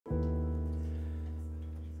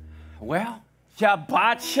Well,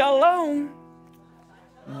 Shabbat Shalom.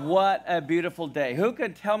 What a beautiful day. Who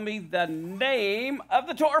could tell me the name of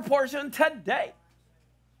the Torah portion today?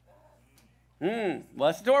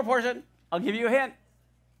 What's the Torah portion? I'll give you a hint.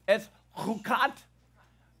 It's Chukat,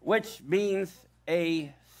 which means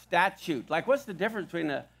a statute. Like, what's the difference between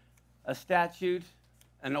a statute,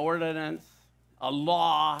 an ordinance, a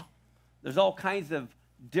law? There's all kinds of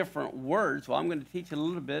different words. Well, I'm going to teach you a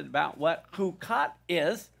little bit about what Chukat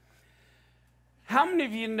is. How many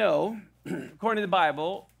of you know, according to the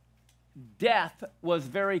Bible, death was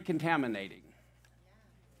very contaminating?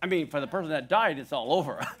 I mean, for the person that died, it's all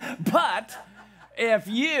over. But if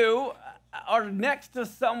you are next to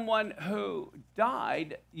someone who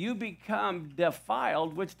died, you become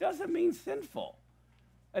defiled, which doesn't mean sinful.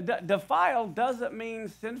 Defiled doesn't mean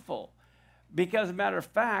sinful. Because, as a matter of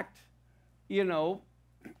fact, you know,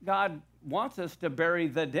 God wants us to bury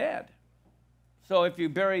the dead. So if you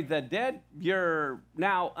bury the dead, you're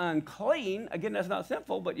now unclean. Again, that's not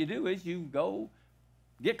sinful. What you do is you go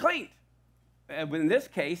get cleaned. And in this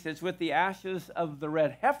case, it's with the ashes of the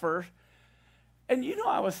red heifer. And you know,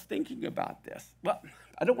 I was thinking about this. Well,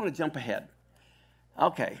 I don't want to jump ahead.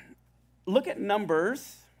 Okay, look at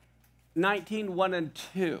Numbers 19, 1 and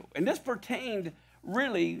 2. And this pertained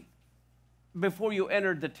really before you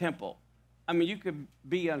entered the temple. I mean, you could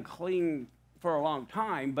be unclean for a long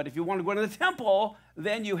time, but if you want to go into the temple,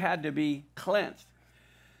 then you had to be cleansed.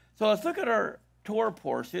 So let's look at our Torah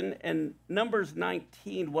portion. In Numbers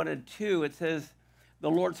 19, 1 and 2, it says,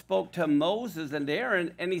 the Lord spoke to Moses and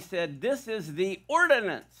Aaron, and he said, this is the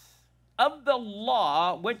ordinance of the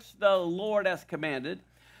law which the Lord has commanded,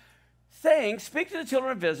 saying, speak to the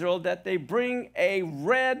children of Israel that they bring a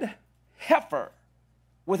red heifer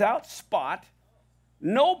without spot,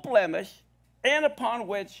 no blemish, and upon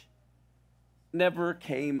which never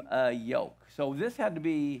came a yoke. So this had to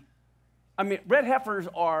be, I mean, red heifers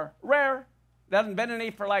are rare. There hasn't been any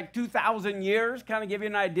for like 2,000 years, kind of give you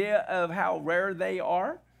an idea of how rare they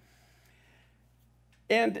are.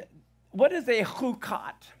 And what is a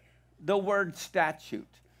chukat? The word statute.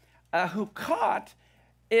 A chukat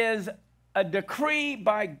is a decree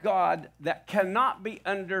by God that cannot be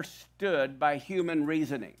understood by human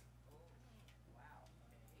reasoning.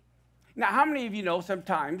 Now, how many of you know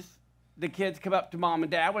sometimes the kids come up to mom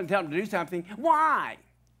and dad when they tell them to do something? Why?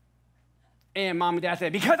 And mom and dad say,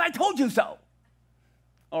 because I told you so.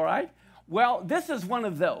 All right? Well, this is one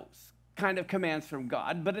of those kind of commands from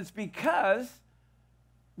God, but it's because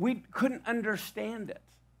we couldn't understand it.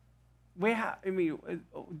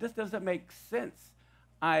 This doesn't make sense.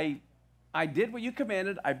 I did what you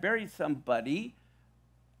commanded. I buried somebody.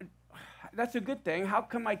 That's a good thing. How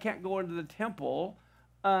come I can't go into the temple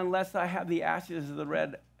unless I have the ashes of the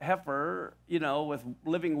red heifer, you know, with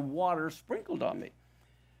living water sprinkled on me?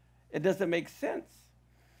 It doesn't make sense.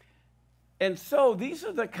 And so these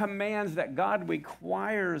are the commands that God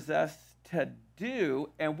requires us to do,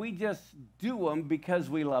 and we just do them because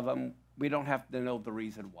we love them. We don't have to know the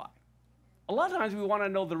reason why. A lot of times we want to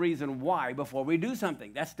know the reason why before we do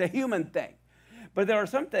something. That's the human thing. But there are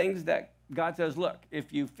some things that God says, look,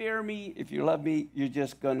 if you fear me, if you love me, you're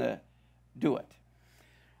just going to do it.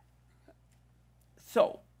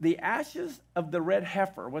 So the ashes of the red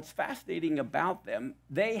heifer, what's fascinating about them,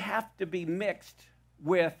 they have to be mixed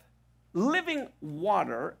with living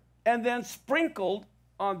water and then sprinkled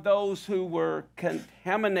on those who were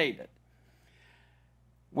contaminated.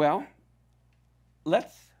 Well,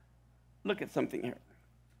 let's look at something here.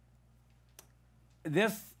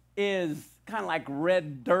 This is kind of like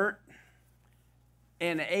red dirt,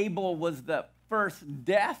 and Abel was the first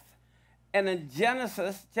death. And in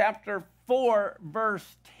Genesis chapter 4, verse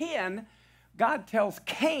 10, God tells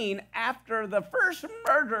Cain, after the first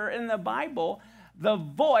murder in the Bible, the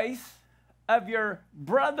voice of your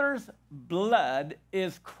brother's blood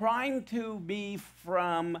is crying to me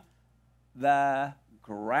from the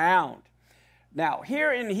ground. Now,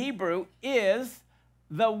 here in Hebrew is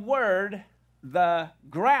the word the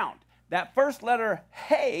ground. That first letter,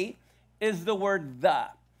 hey, is the word the.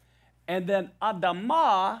 And then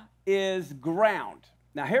Adamah is ground.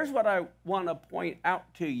 Now, here's what I want to point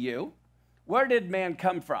out to you. Where did man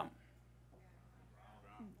come from?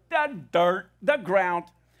 The dirt, the ground.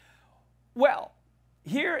 Well,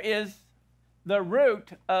 here is the root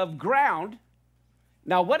of ground.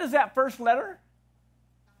 Now, what is that first letter?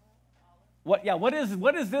 What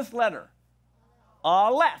is this letter?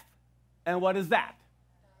 Aleph. And what is that?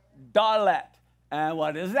 Dalet. And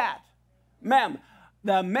what is that? Mem.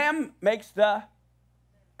 The mem makes the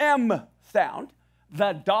M sound.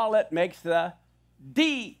 The dalet makes the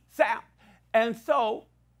D sound. And so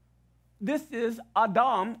this is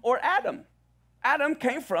Adam or Adam. Adam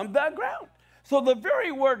came from the ground. So the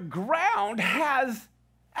very word ground has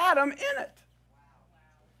Adam in it.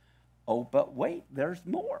 Oh, but wait, there's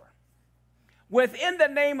more. Within the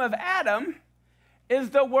name of Adam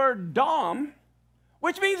is the word dam,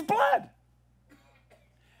 which means blood.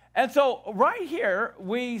 And so right here,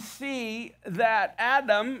 we see that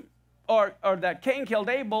Adam, or that Cain killed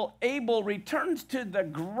Abel. Abel returns to the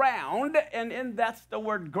ground, and that's the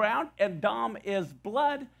word ground, and dam is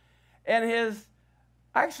blood. And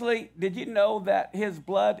actually, did you know that his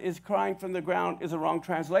blood is crying from the ground is a wrong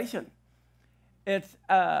translation? It's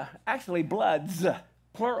actually bloods,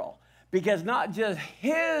 plural, because not just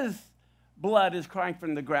his blood is crying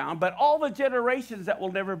from the ground, but all the generations that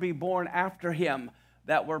will never be born after him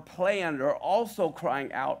that were planned are also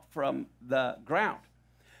crying out from the ground.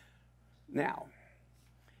 Now,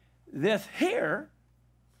 this here,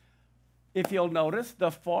 if you'll notice, the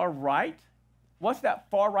far right, what's that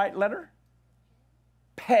far right letter?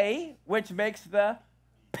 Pei, which makes the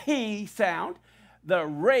P sound, the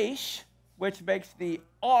resh, which makes the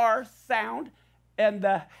R sound, and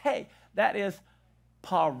the hey, that is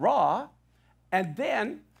para. And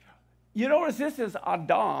then you notice this is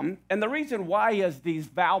Adam, and the reason why is these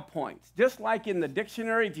vowel points. Just like in the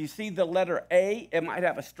dictionary, if you see the letter A, it might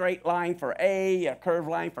have a straight line for a curved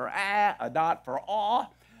line for a dot for aw.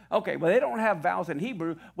 Okay, well, they don't have vowels in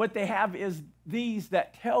Hebrew. What they have is these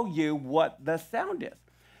that tell you what the sound is.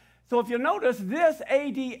 So if you notice, this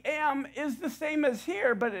ADM is the same as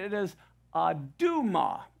here, but it is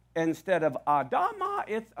Aduma. Instead of Adama,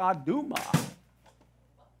 it's Aduma.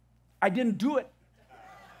 I didn't do it.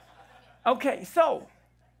 Okay, so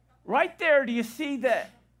right there, do you see the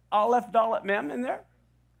Aleph Dalet Mem in there?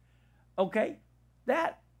 Okay,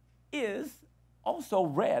 that is also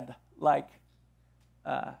red, like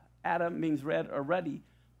Adam means red or ruddy.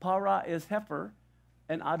 Para is heifer,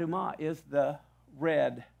 and Aduma is the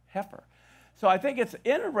red heifer. So I think it's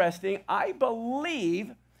interesting. I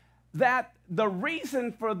believe that the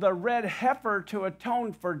reason for the red heifer to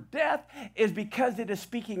atone for death is because it is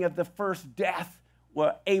speaking of the first death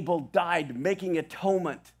where Abel died, making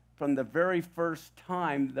atonement from the very first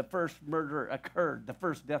time the first murder occurred, the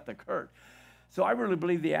first death occurred. So I really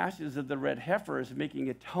believe the ashes of the red heifer is making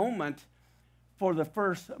atonement for the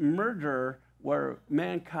first murder where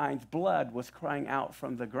mankind's blood was crying out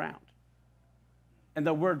from the ground. And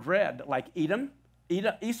the word red, like Edom,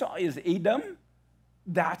 Esau is Edom,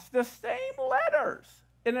 that's the same letters,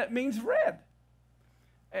 and it means red.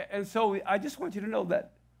 And so I just want you to know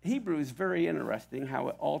that Hebrew is very interesting, how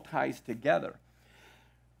it all ties together.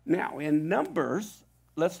 Now, in Numbers,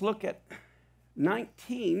 let's look at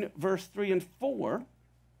 19, verse 3 and 4.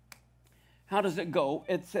 How does it go?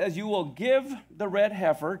 It says, you will give the red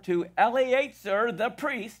heifer to Eleazar the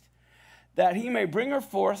priest, that he may bring her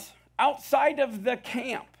forth outside of the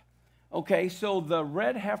camp. Okay, so the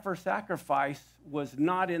red heifer sacrifice was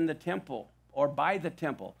not in the temple or by the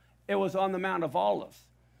temple. It was on the Mount of Olives.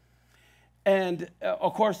 And,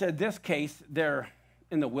 of course, in this case, they're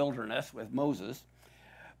in the wilderness with Moses.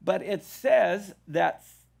 But it says that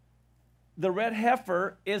the red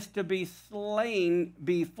heifer is to be slain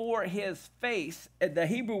before his face. And the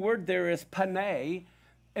Hebrew word there is paneh,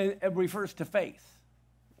 and it refers to face.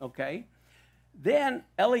 Okay? Then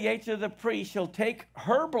Eleazar the priest shall take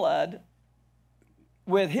her blood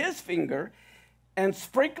with his finger and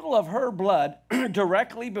sprinkle of her blood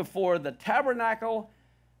directly before the tabernacle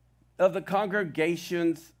of the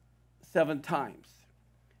congregations 7 times.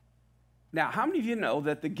 Now, how many of you know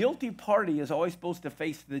that the guilty party is always supposed to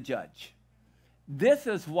face the judge? This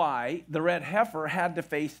is why the red heifer had to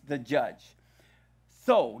face the judge.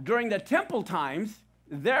 So, during the temple times,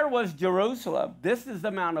 there was Jerusalem. This is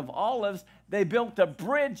the Mount of Olives. They built a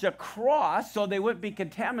bridge across so they wouldn't be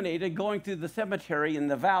contaminated going through the cemetery in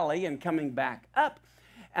the valley and coming back up.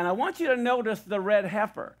 And I want you to notice the red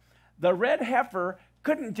heifer. The red heifer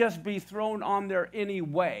couldn't just be thrown on there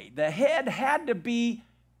anyway. The head had to be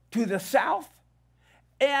to the south,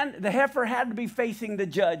 and the heifer had to be facing the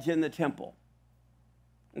judge in the temple.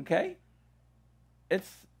 Okay?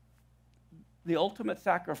 It's the ultimate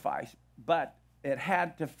sacrifice, but it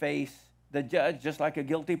had to face the judge, just like a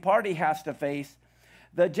guilty party has to face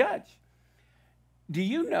the judge. Do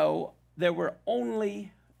you know there were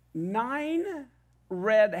only 9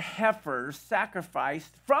 red heifers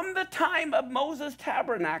sacrificed from the time of Moses'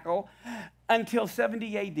 tabernacle until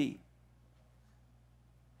 70 AD?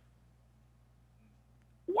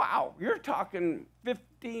 Wow, you're talking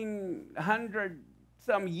 1,500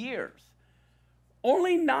 some years.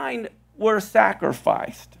 Only 9 were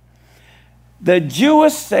sacrificed. The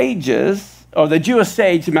Jewish sages, or the Jewish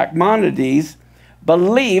sage Maimonides,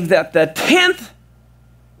 believed that the 10th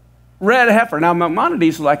red heifer, now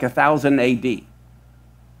Maimonides was like 1000 AD,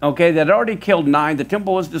 okay, that had already killed 9, the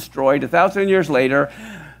temple was destroyed. 1,000 years later,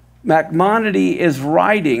 Maimonides is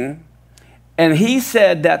writing, and he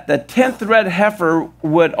said that the 10th red heifer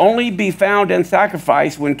would only be found and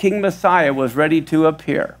sacrificed when King Messiah was ready to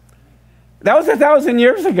appear. That was 1,000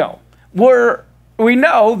 years ago. We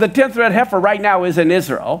know the 10th red heifer right now is in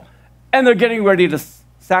Israel, and they're getting ready to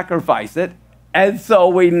sacrifice it. And so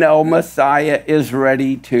we know Messiah is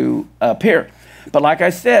ready to appear. But like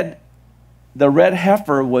I said, the red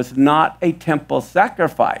heifer was not a temple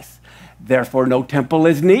sacrifice. Therefore, no temple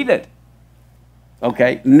is needed.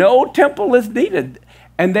 Okay? No temple is needed.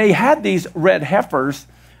 And they had these red heifers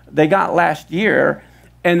they got last year,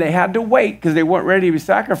 and they had to wait because they weren't ready to be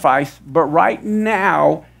sacrificed. But right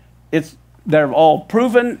now, they're all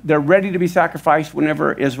proven. They're ready to be sacrificed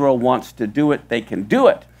whenever Israel wants to do it. They can do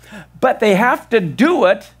it. But they have to do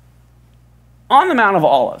it on the Mount of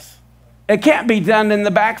Olives. It can't be done in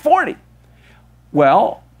the back 40.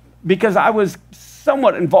 Well, because I was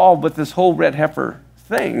somewhat involved with this whole red heifer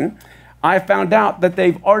thing, I found out that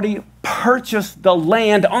they've already purchased the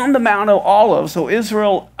land on the Mount of Olives, so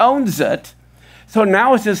Israel owns it. So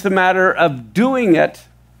now it's just a matter of doing it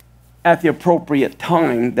at the appropriate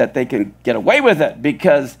time that they can get away with it,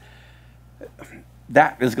 because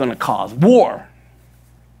that is going to cause war.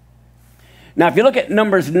 Now, if you look at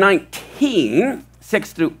Numbers 19,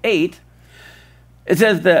 6 through 8, it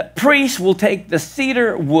says the priest will take the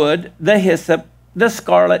cedar wood, the hyssop, the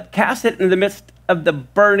scarlet, cast it in the midst of the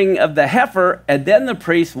burning of the heifer, and then the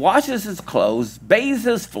priest washes his clothes, bathes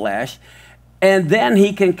his flesh, and then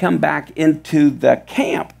he can come back into the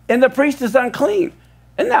camp. And the priest is unclean.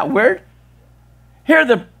 Isn't that weird? Here,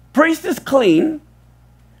 the priest is clean.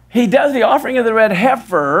 He does the offering of the red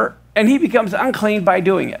heifer, and he becomes unclean by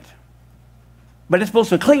doing it. But it's supposed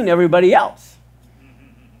to clean everybody else.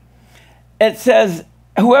 It says,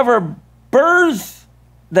 whoever burns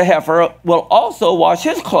the heifer will also wash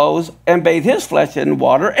his clothes and bathe his flesh in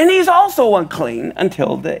water, and he's also unclean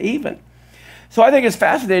until the even. So I think it's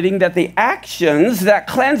fascinating that the actions that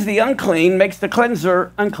cleanse the unclean makes the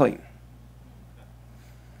cleanser unclean.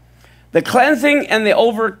 The cleansing and the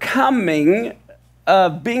overcoming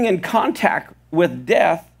of being in contact with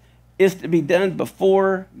death is to be done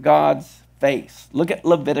before God's face. Look at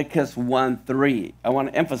Leviticus 1:3. I want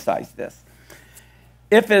to emphasize this.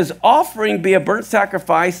 If his offering be a burnt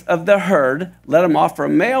sacrifice of the herd, let him offer a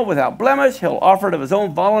male without blemish. He'll offer it of his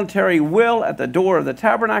own voluntary will at the door of the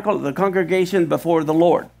tabernacle of the congregation before the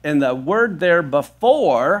Lord. And the word there,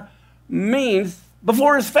 before, means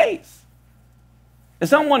before his face. If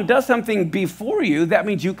someone does something before you, that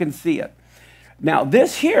means you can see it. Now,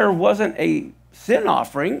 this here wasn't a sin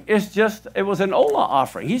offering. It was an Olah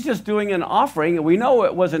offering. He's just doing an offering, and we know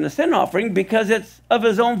it wasn't a sin offering because it's of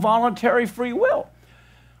his own voluntary free will.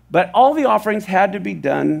 But all the offerings had to be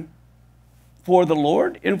done for the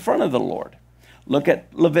Lord, in front of the Lord. Look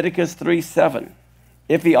at Leviticus 3:7.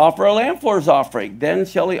 If he offer a lamb for his offering, then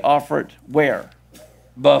shall he offer it where?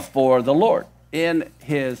 Before the Lord, in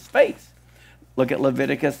his face. Look at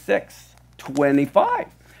Leviticus 6:25.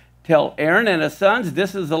 Tell Aaron and his sons,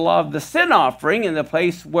 this is the law of the sin offering. In the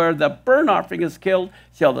place where the burnt offering is killed,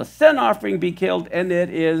 shall the sin offering be killed, and it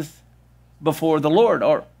is before the Lord,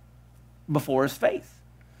 or before his face.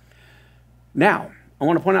 Now, I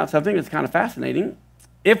want to point out something that's kind of fascinating.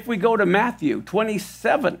 If we go to Matthew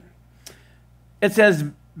 27, it says,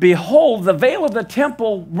 behold, the veil of the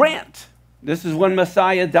temple rent. This is when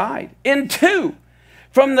Messiah died. In two,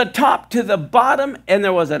 from the top to the bottom, and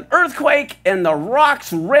there was an earthquake, and the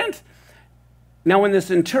rocks rent. Now, when the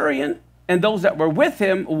centurion and those that were with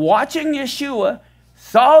him watching Yeshua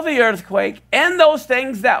saw the earthquake and those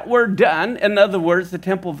things that were done, in other words, the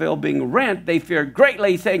temple veil being rent, they feared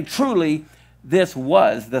greatly, saying, truly, this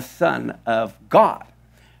was the Son of God.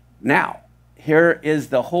 Now, here is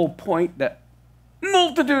the whole point that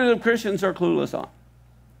multitudes of Christians are clueless on.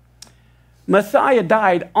 Messiah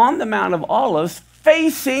died on the Mount of Olives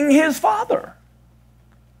facing his Father.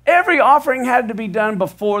 Every offering had to be done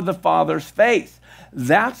before the Father's face.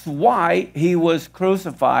 That's why he was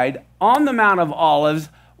crucified on the Mount of Olives,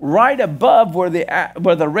 right above where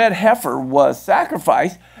the red heifer was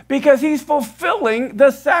sacrificed, because he's fulfilling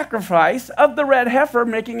the sacrifice of the red heifer,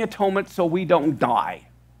 making atonement so we don't die.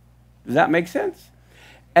 Does that make sense?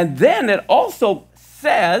 And then it also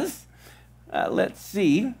says,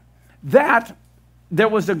 that there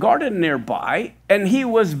was a garden nearby, and he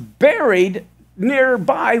was buried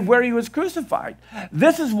nearby where he was crucified.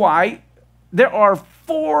 This is why there are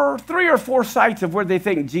three or four sites of where they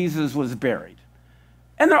think Jesus was buried.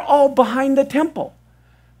 And they're all behind the temple.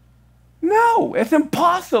 No, it's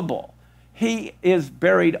impossible. He is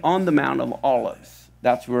buried on the Mount of Olives.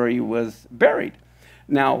 That's where he was buried.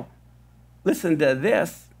 Now, listen to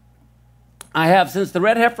this. I have, since the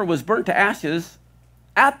red heifer was burnt to ashes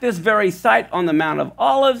at this very site on the Mount of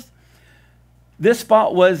Olives, this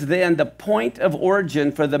spot was then the point of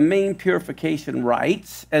origin for the main purification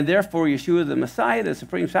rites, and therefore Yeshua the Messiah, the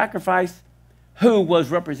supreme sacrifice, who was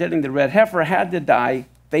representing the red heifer, had to die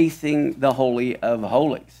facing the Holy of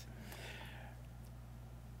Holies.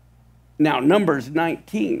 Now, Numbers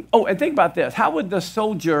 19. Oh, and think about this. How would the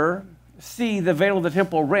soldier see the veil of the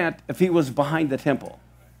temple rent if he was behind the temple?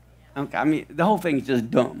 Okay, I mean, the whole thing is just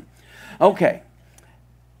dumb. Okay,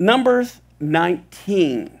 Numbers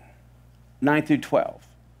 19. 9 through 12.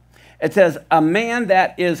 It says, a man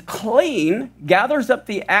that is clean gathers up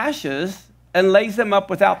the ashes and lays them up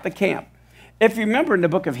without the camp. If you remember in the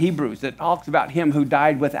book of Hebrews, it talks about him who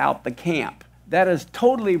died without the camp. That is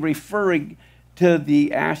totally referring to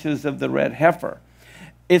the ashes of the red heifer.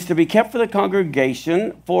 It's to be kept for the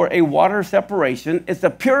congregation for a water separation. It's a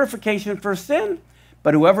purification for sin,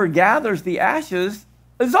 but whoever gathers the ashes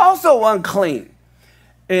is also unclean.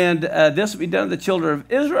 And this will be done to the children of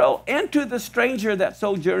Israel and to the stranger that's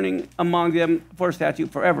sojourning among them for a statute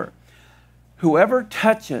forever. Whoever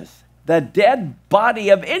touches the dead body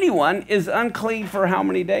of anyone is unclean for how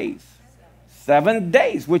many days? 7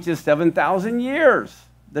 days, which is 7,000 years,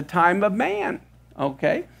 the time of man,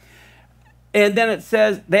 okay? And then it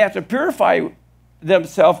says they have to purify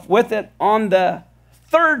themselves with it on the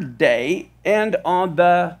 3rd day and on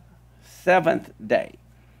the 7th day.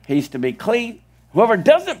 He's to be clean. Whoever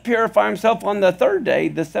doesn't purify himself on the 3rd day,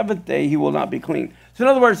 the 7th day, he will not be clean. So in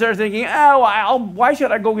other words, they're thinking, oh, why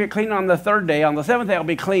should I go get clean on the 3rd day? On the 7th day, I'll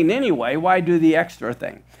be clean anyway. Why do the extra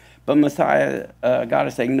thing? But Messiah, God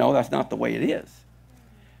is saying, no, that's not the way it is.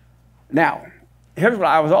 Now, here's what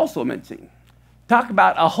I was also mentioning. Talk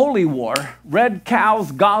about a holy war, red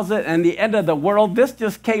cows, Gaza, and the end of the world. This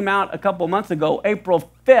just came out a couple months ago,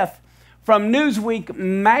 April 5th, from Newsweek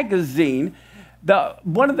magazine.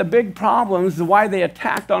 One of the big problems why they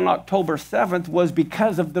attacked on October 7th was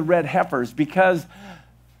because of the red heifers, because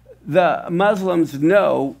the Muslims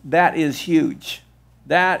know that is huge.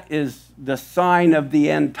 That is the sign of the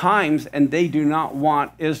end times, and they do not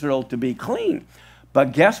want Israel to be clean.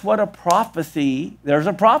 But guess what? There's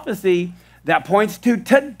a prophecy that points to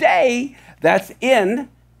today that's in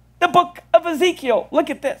the book of Ezekiel. Look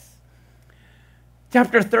at this.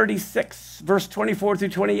 Chapter 36, verse 24 through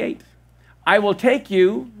 28. I will take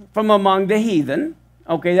you from among the heathen.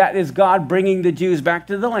 Okay, that is God bringing the Jews back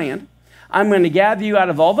to the land. I'm going to gather you out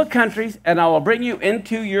of all the countries, and I will bring you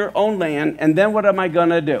into your own land. And then what am I going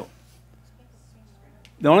to do?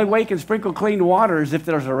 The only way you can sprinkle clean water is if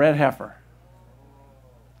there's a red heifer.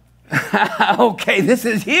 Okay, this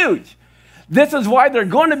is huge. This is why they're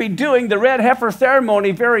going to be doing the red heifer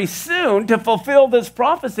ceremony very soon to fulfill this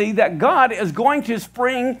prophecy that God is going to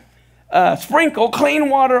sprinkle clean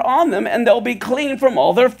water on them, and they'll be clean from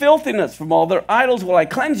all their filthiness, from all their idols will I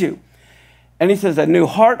cleanse you. And he says, a new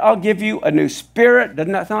heart I'll give you, a new spirit.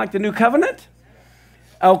 Doesn't that sound like the new covenant?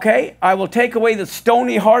 Okay, I will take away the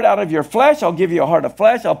stony heart out of your flesh. I'll give you a heart of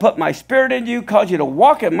flesh. I'll put my spirit in you, cause you to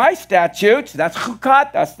walk in my statutes. That's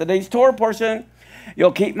Chukat, that's today's Torah portion.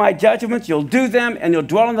 You'll keep my judgments, you'll do them, and you'll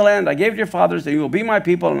dwell in the land I gave to your fathers, and you will be my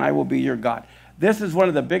people, and I will be your God. This is one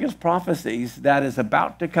of the biggest prophecies that is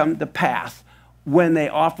about to come to pass when they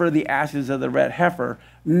offer the ashes of the red heifer.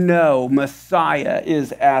 No, Messiah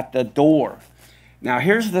is at the door. Now,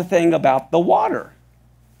 here's the thing about the water.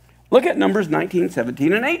 Look at Numbers 19,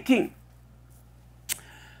 17, and 18.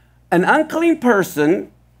 An unclean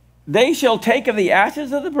person, they shall take of the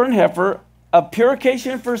ashes of the burnt heifer a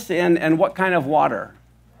purification for sin, and what kind of water?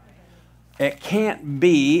 It can't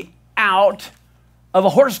be out of a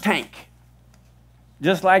horse tank.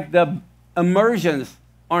 Just like the immersions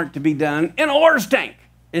aren't to be done in a horse tank.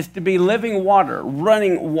 It's to be living water,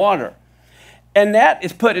 running water. And that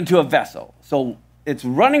is put into a vessel. So it's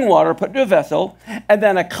running water put into a vessel, and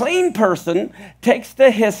then a clean person takes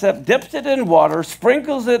the hyssop, dips it in water,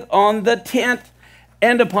 sprinkles it on the tent,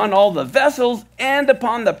 and upon all the vessels, and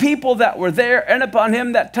upon the people that were there, and upon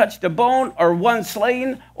him that touched a bone, or one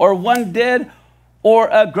slain, or one dead, or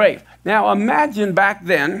a grave. Now imagine back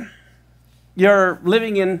then, you're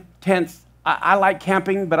living in tents. I like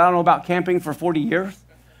camping, but I don't know about camping for 40 years,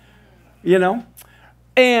 you know?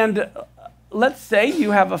 And let's say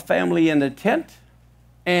you have a family in a tent,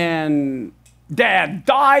 and dad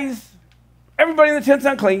dies. Everybody in the tent's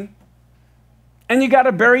unclean. And you got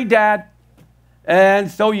to bury dad. And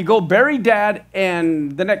so you go bury dad,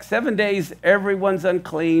 and the next 7 days, everyone's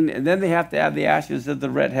unclean, and then they have to have the ashes of the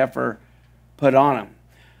red heifer put on them.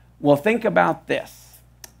 Well, think about this.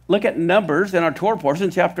 Look at Numbers in our Torah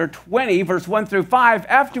portion, chapter 20, verse 1 through 5.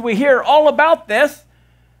 After we hear all about this,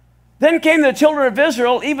 then came the children of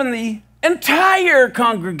Israel, even the entire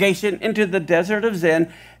congregation, into the desert of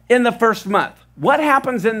Zin in the first month. What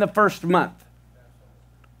happens in the first month?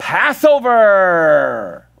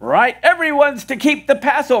 Passover, right? Everyone's to keep the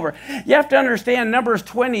Passover. You have to understand Numbers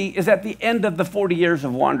 20 is at the end of the 40 years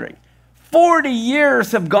of wandering. 40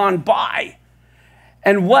 years have gone by.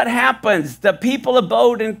 And what happens? The people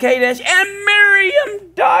abode in Kadesh, and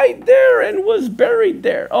Miriam died there and was buried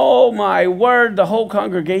there. Oh, my word, the whole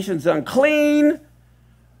congregation's unclean.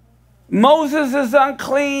 Moses is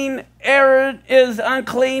unclean. Aaron is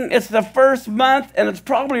unclean. It's the first month, and it's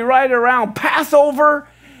probably right around Passover.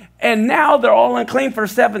 And now they're all unclean for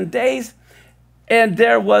 7 days. And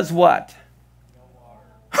there was what? No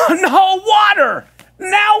water. No water.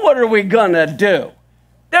 Now what are we going to do?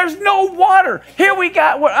 There's no water. Here we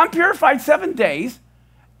got, we're unpurified 7 days,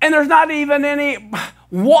 and there's not even any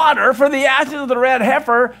water for the ashes of the red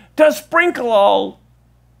heifer to sprinkle all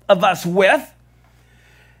of us with.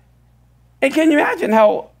 And can you imagine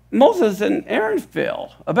how Moses and Aaron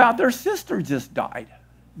feel about their sister just died?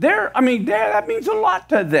 That means a lot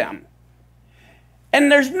to them. And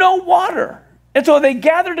there's no water. And so they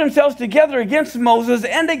gathered themselves together against Moses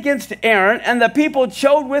and against Aaron, and the people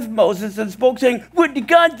chode with Moses and spoke, saying, would to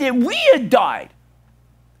God that we had died.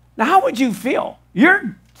 Now, how would you feel?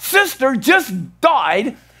 Your sister just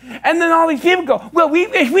died, and then all these people go, well, we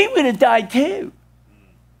wish we would have died too.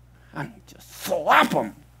 I mean, just slap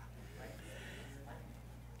them.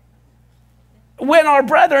 When our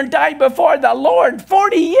brethren died before the Lord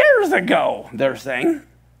 40 years ago, they're saying.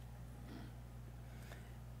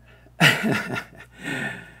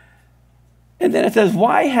 And then it says,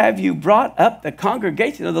 why have you brought up the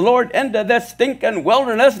congregation of the Lord into this stinking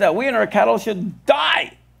wilderness that we and our cattle should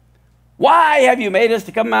die? Why have you made us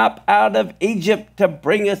to come up out of Egypt to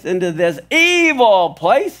bring us into this evil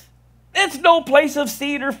place? It's no place of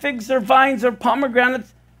seed or figs or vines or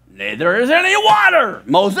pomegranates. Neither is any water,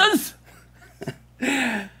 Moses.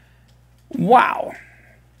 Wow.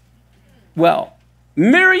 Well,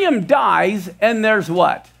 Miriam dies, and there's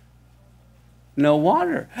what? No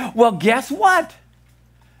water. Well, guess what?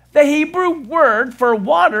 The Hebrew word for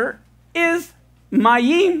water is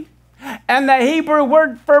mayim, and the Hebrew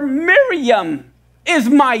word for Miriam is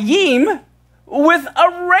mayim with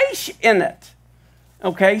a resh in it.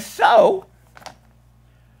 Okay, so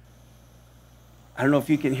I don't know if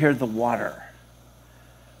you can hear the water,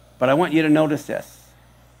 but I want you to notice this.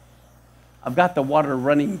 I've got the water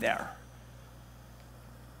running there.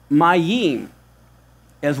 Mayim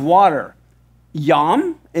is water.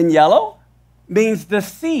 Yam, in yellow, means the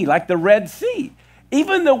sea, like the Red Sea.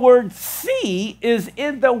 Even the word sea is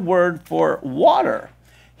in the word for water.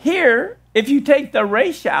 Here, if you take the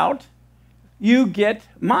resh out, you get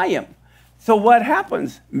mayim. So what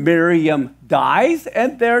happens? Miriam dies,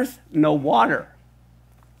 and there's no water.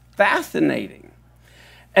 Fascinating.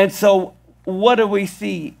 And so what do we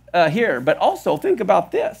see here? But also think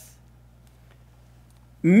about this.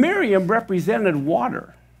 Miriam represented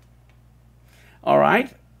water. All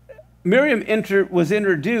right? Miriam was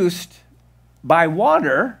introduced by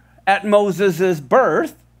water at Moses'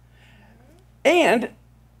 birth, and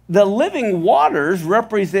the living waters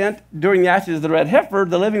represent, during the ashes of the red heifer,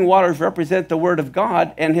 the living waters represent the word of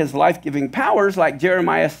God and his life-giving powers, like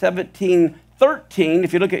Jeremiah 17:13.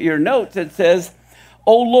 If you look at your notes, it says,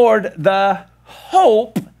 O Lord, the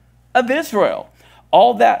hope of Israel.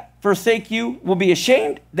 All that forsake you will be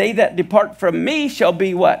ashamed. They that depart from me shall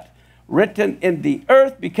be what? Written in the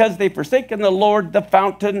earth, because they've forsaken the Lord, the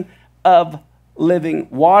fountain of living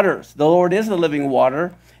waters. The Lord is the living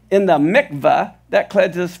water in the mikveh that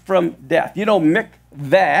cleanses from death. You know,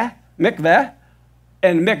 mikveh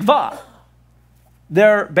and mikvah,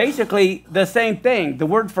 they're basically the same thing. The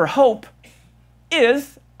word for hope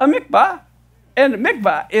is a mikveh, and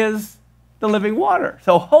mikveh is the living water.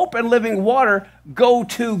 So hope and living water go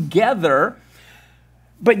together.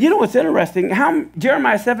 But you know what's interesting?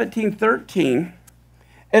 Jeremiah 17:13,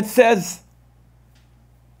 it says,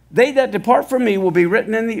 they that depart from me will be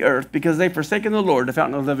written in the earth, because they've forsaken the Lord, the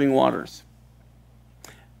fountain of living waters.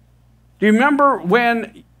 Do you remember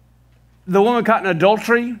when the woman caught in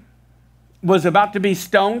adultery was about to be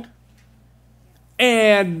stoned?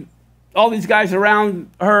 And all these guys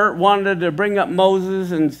around her wanted to bring up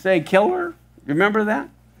Moses and say, kill her. Remember that?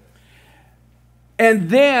 And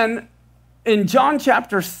then in John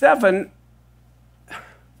chapter 7,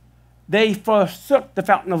 they forsook the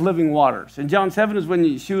fountain of living waters. In John 7 is when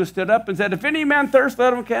Yeshua stood up and said, if any man thirst,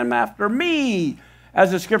 let him come after me,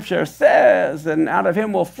 as the scripture says, and out of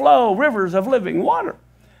him will flow rivers of living water.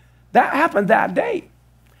 That happened that day.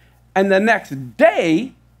 And the next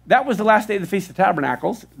day, that was the last day of the Feast of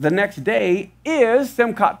Tabernacles. The next day is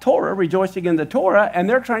Simchat Torah, rejoicing in the Torah, and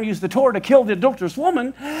they're trying to use the Torah to kill the adulterous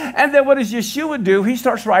woman. And then what does Yeshua do? He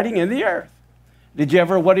starts writing in the earth. Did you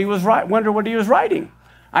ever wonder what he was writing?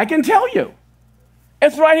 I can tell you.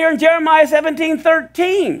 It's right here in Jeremiah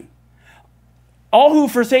 17:13. All who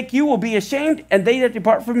forsake you will be ashamed, and they that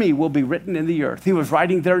depart from me will be written in the earth. He was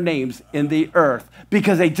writing their names in the earth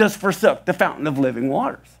because they just forsook the fountain of living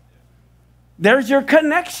waters. There's your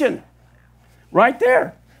connection right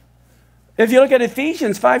there. If you look at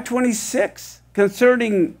Ephesians 5:26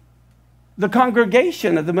 concerning the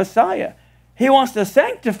congregation of the Messiah, he wants to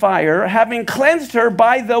sanctify her, having cleansed her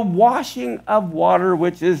by the washing of water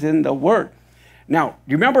which is in the word. Now,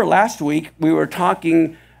 you remember last week we were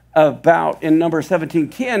talking about in Numbers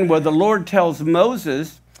 17:10 where the Lord tells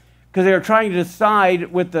Moses, because they were trying to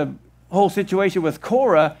decide with the whole situation with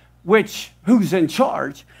Korah, who's in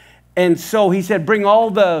charge. And so he said, bring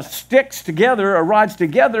all the sticks together, or rods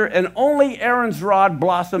together, and only Aaron's rod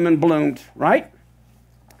blossomed and bloomed, right?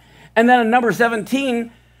 And then in Numbers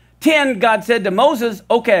 17:10, God said to Moses,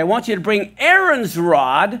 okay, I want you to bring Aaron's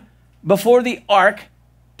rod before the ark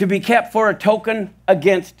to be kept for a token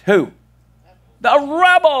against who? The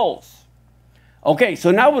rebels. Okay,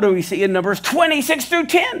 so now what do we see in Numbers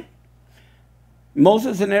 26-10?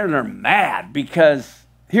 Moses and Aaron are mad because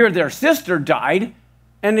here their sister died,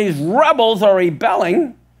 and these rebels are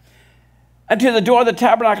rebelling. And to the door of the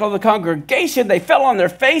tabernacle of the congregation, they fell on their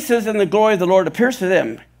faces, and the glory of the Lord appears to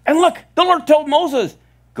them. And look, the Lord told Moses,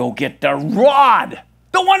 go get the rod,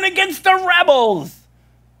 the one against the rebels.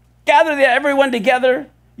 Gather everyone together,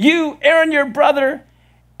 you, Aaron, your brother,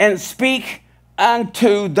 and speak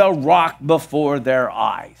unto the rock before their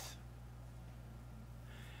eyes.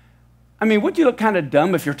 I mean, wouldn't you look kind of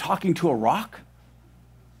dumb if you're talking to a rock?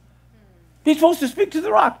 He's supposed to speak to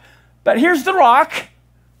the rock. But here's the rock.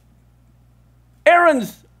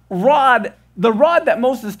 Aaron's rod, the rod that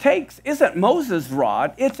Moses takes isn't Moses'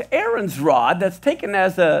 rod. It's Aaron's rod that's kept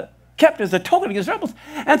as a token against rebels.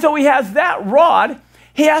 And so he has that rod.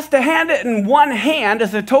 He has to hand it in one hand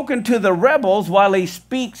as a token to the rebels while he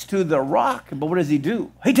speaks to the rock. But what does he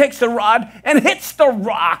do? He takes the rod and hits the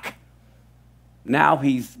rock. Now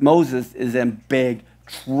Moses is in big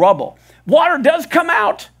trouble. Water does come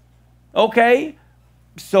out. Okay,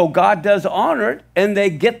 so God does honor it, and they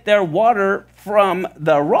get their water from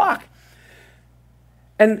the rock.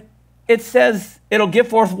 And it says, it'll give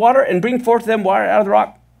forth water and bring forth them water out of the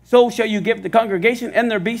rock. So shall you give the congregation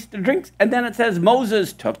and their beasts to drink. And then it says,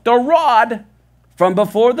 Moses took the rod from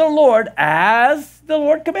before the Lord as the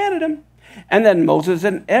Lord commanded him. And then Moses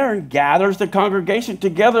and Aaron gathers the congregation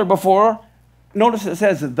together before, notice it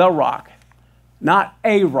says the rock, not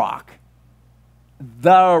a rock.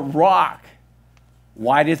 The rock.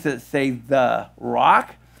 Why does it say the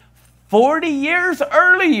rock? 40 years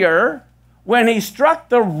earlier, when he struck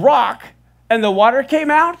the rock and the water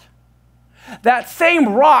came out, that same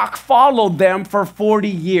rock followed them for 40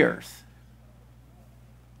 years.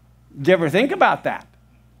 Did you ever think about that?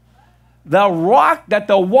 The rock that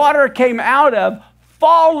the water came out of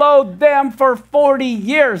followed them for 40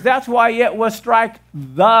 years. That's why it was struck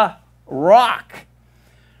the rock.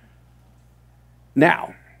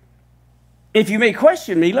 Now, if you may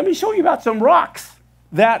question me, let me show you about some rocks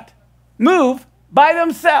that move by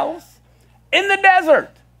themselves in the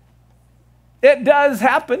desert. It does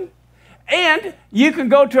happen. And you can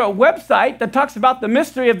go to a website that talks about the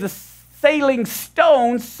mystery of the sailing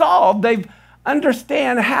stones solved. They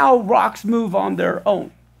understand how rocks move on their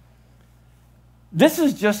own. This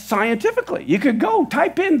is just scientifically. You could go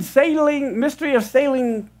type in mystery of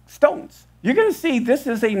sailing stones. You're going to see this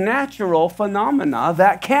is a natural phenomena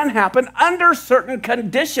that can happen under certain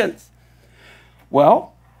conditions.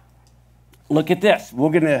 Well, look at this. We're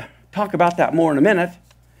going to talk about that more in a minute.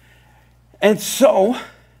 And so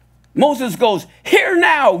Moses goes, "Hear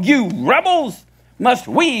now, you rebels, must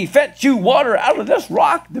we fetch you water out of this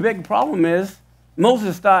rock?" The big problem is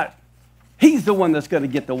Moses thought he's the one that's going to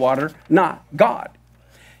get the water, not God.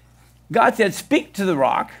 God said, "Speak to the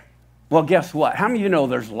rock." Well, guess what? How many of you know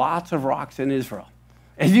there's lots of rocks in Israel?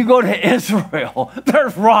 If you go to Israel,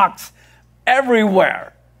 there's rocks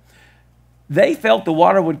everywhere. They felt the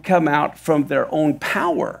water would come out from their own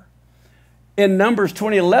power. In Numbers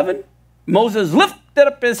 20:11, Moses lifted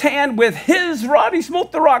up his hand with his rod. He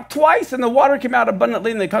smote the rock twice, and the water came out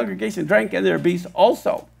abundantly, and the congregation drank, and their beasts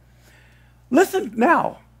also. Listen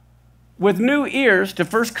now. with new ears to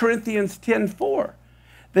 1 Corinthians 10:4.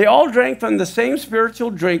 They all drank from the same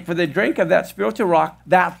spiritual drink, for they drank of that spiritual rock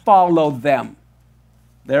that followed them.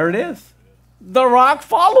 There it is. The rock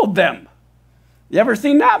followed them. You ever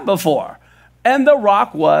seen that before? And the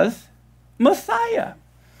rock was Messiah.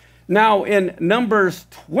 Now, in Numbers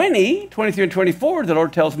 20, 23 and 24, the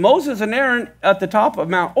Lord tells Moses and Aaron at the top of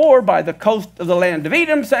Mount Or by the coast of the land of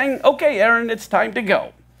Edom, saying, okay, Aaron, it's time to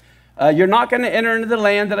go. You're not going to enter into the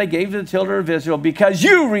land that I gave to the children of Israel because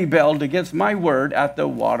you rebelled against my word at the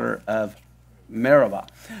water of Meribah.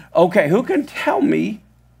 Okay, who can tell me?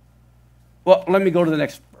 Well, let me go to the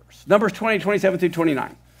next verse. Numbers 20, 27 through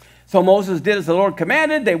 29. So Moses did as the Lord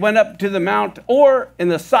commanded. They went up to the Mount Or in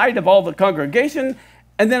the sight of all the congregation.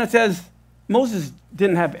 And then it says, Moses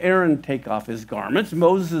didn't have Aaron take off his garments.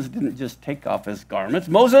 Moses didn't just take off his garments.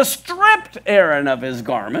 Moses stripped Aaron of his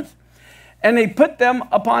garments. And they put them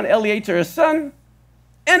upon Eleazar his son,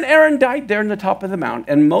 and Aaron died there in the top of the mount.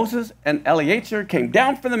 And Moses and Eleazar came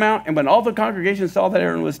down from the mount, and when all the congregation saw that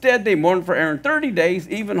Aaron was dead, they mourned for Aaron 30 days,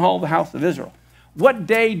 even all the house of Israel. What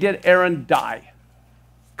day did Aaron die?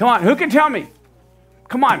 Come on, who can tell me?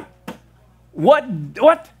 Come on.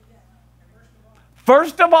 What?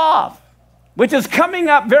 First of all, which is coming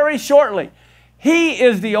up very shortly. He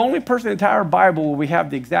is the only person in the entire Bible where we have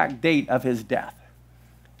the exact date of his death.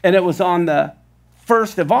 And it was on the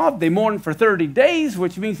 1st of Av. They mourned for 30 days,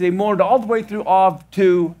 which means they mourned all the way through Av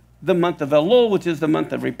to the month of Elul, which is the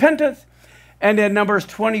month of repentance. And in Numbers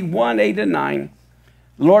 21, 8 and 9,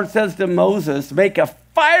 the Lord says to Moses, make a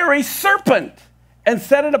fiery serpent and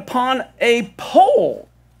set it upon a pole.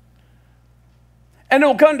 And it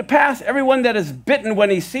will come to pass, everyone that is bitten when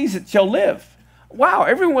he sees it shall live. Wow,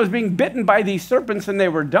 everyone was being bitten by these serpents and they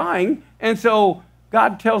were dying. And so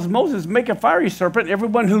God tells Moses, make a fiery serpent.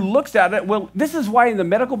 Everyone who looks at it will. This is why in the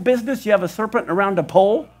medical business you have a serpent around a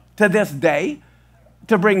pole to this day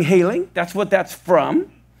to bring healing. That's what that's from.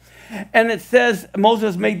 And it says,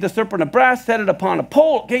 Moses made the serpent of brass, set it upon a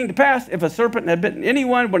pole. It came to pass, if a serpent had bitten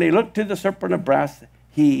anyone, when he looked to the serpent of brass,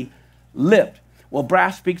 he lived. Well,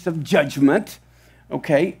 brass speaks of judgment,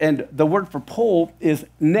 okay? And the word for pole is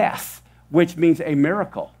nes, which means a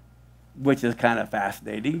miracle, which is kind of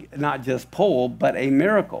fascinating. Not just pole, but a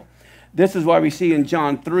miracle. This is why we see in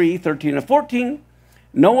John 3, 13 and 14,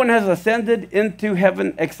 no one has ascended into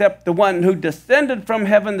heaven except the one who descended from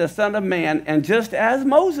heaven, the Son of Man. And just as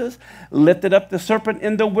Moses lifted up the serpent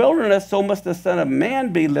in the wilderness, so must the Son of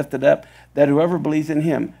Man be lifted up, that whoever believes in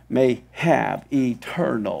him may have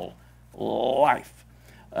eternal life.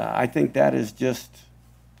 I think that is just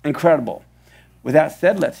incredible. With that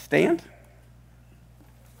said, let's stand.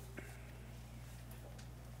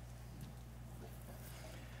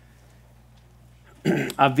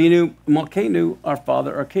 Avinu Malkeinu, our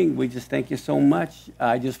Father, our King, we just thank you so much.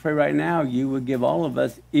 I just pray right now you would give all of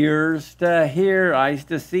us ears to hear, eyes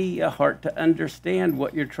to see, a heart to understand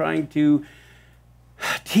what you're trying to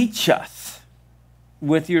teach us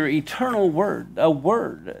with your eternal word, a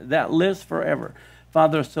word that lives forever.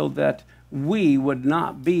 Father, so that we would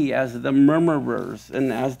not be as the murmurers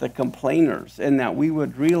and as the complainers, and that we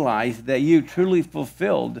would realize that you truly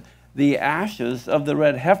fulfilled the ashes of the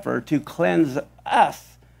red heifer to cleanse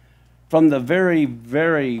us from the very,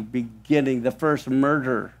 very beginning, the first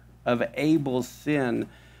murder of Abel's sin,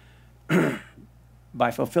 by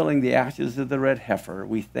fulfilling the ashes of the red heifer.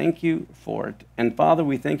 We thank you for it. And Father,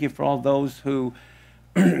 we thank you for all those who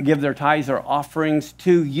give their tithes or offerings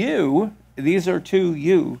to you. These are to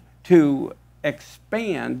you to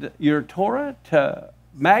expand your Torah, to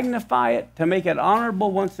magnify it, to make it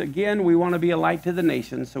honorable once again. We want to be a light to the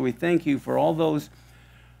nations. So we thank you for all those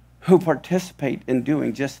who participate in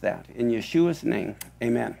doing just that. In Yeshua's name,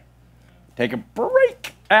 amen. Take a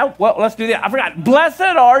break. Well, let's do that. I forgot. Blessed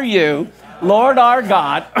are you, Lord our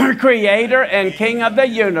God, creator and king of the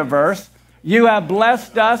universe. You have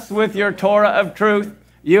blessed us with your Torah of truth.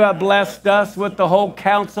 You have blessed us with the whole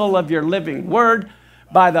counsel of your living word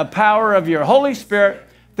by the power of your Holy Spirit.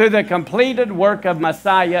 Through the completed work of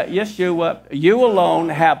Messiah, Yeshua, you alone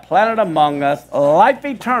have planted among us life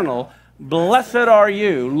eternal. Blessed are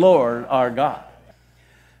you, Lord our God.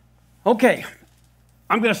 Okay,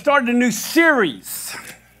 I'm going to start a new series.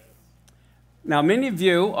 Now, many of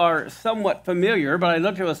you are somewhat familiar, but I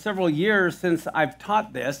looked at it several years since I've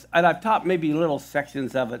taught this, and I've taught maybe little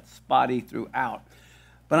sections of it spotty throughout.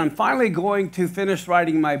 But I'm finally going to finish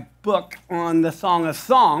writing my book on the Song of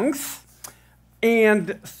Songs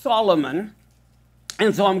and Solomon.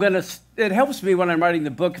 And so it helps me when I'm writing the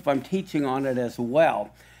book if I'm teaching on it as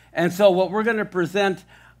well. And so what we're going to present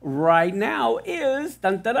right now is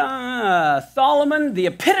Solomon, the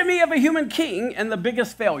epitome of a human king and the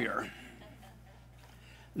biggest failure.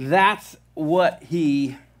 That's what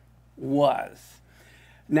he was.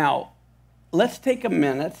 Now, let's take a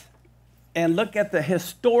minute and look at the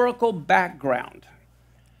historical background.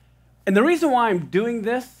 And the reason why I'm doing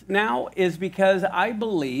this now is because I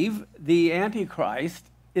believe the Antichrist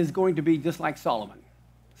is going to be just like Solomon.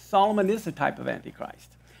 Solomon is a type of Antichrist.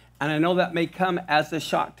 And I know that may come as a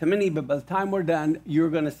shock to many, but by the time we're done, you're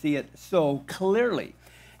going to see it so clearly.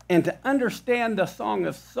 And to understand the Song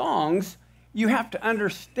of Songs, you have to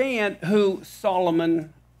understand who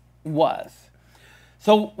Solomon was.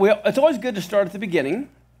 So it's always good to start at the beginning.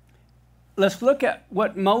 Let's look at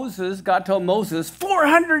what God told Moses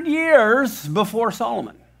 400 years before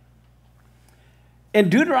Solomon. In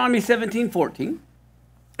Deuteronomy 17:14,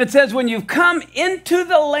 it says, when you've come into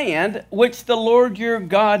the land which the Lord your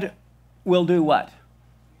God will do what?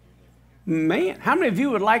 Man, how many of you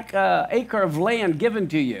would like an acre of land given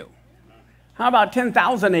to you? How about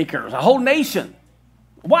 10,000 acres, a whole nation?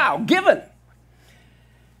 Wow, given.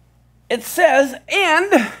 It says,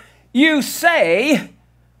 and you say,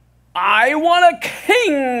 I want a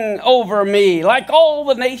king over me, like all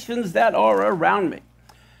the nations that are around me.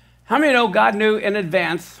 How many know God knew in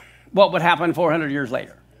advance what would happen 400 years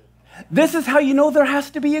later? This is how you know there has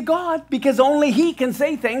to be a God, because only he can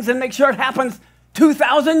say things and make sure it happens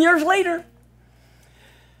 2,000 years later.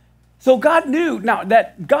 So God knew now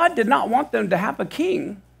that God did not want them to have a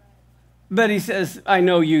king, but he says, I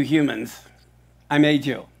know you humans. I made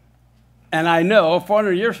you. And I know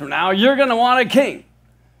 400 years from now, you're going to want a king.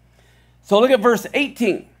 So look at verse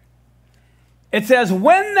 18. It says,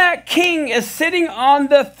 when that king is sitting on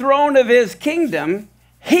the throne of his kingdom,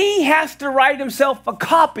 he has to write himself a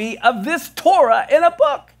copy of this Torah in a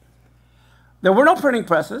book. There were no printing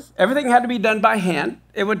presses. Everything had to be done by hand.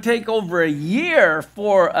 It would take over a year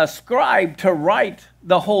for a scribe to write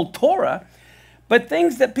the whole Torah. But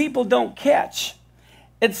things that people don't catch.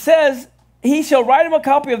 It says, he shall write him a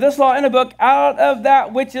copy of this law in a book out of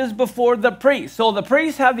that which is before the priest. So the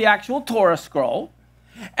priests have the actual Torah scroll.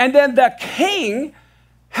 And then the king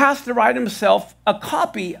has to write himself a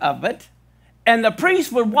copy of it. And the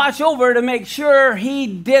priest would watch over to make sure he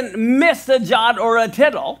didn't miss a jot or a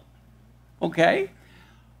tittle. Okay?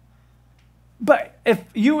 But if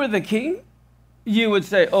you were the king, you would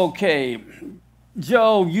say, okay,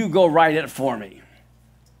 Joe, you go write it for me.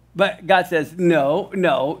 But God says,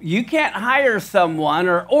 no, you can't hire someone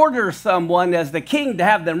or order someone as the king to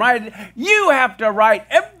have them write it. You have to write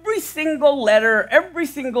every single letter, every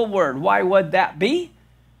single word. Why would that be?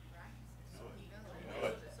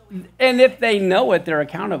 And if they know it, they're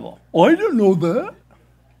accountable. Oh, I didn't know that.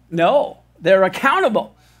 No, they're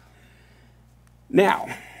accountable.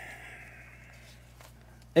 Now,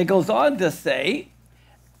 it goes on to say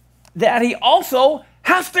that he also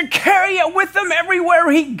has to carry it with him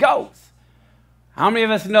everywhere he goes. How many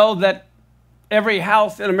of us know that every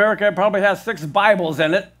house in America probably has 6 Bibles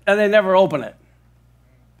in it, and they never open it?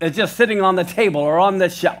 It's just sitting on the table or on the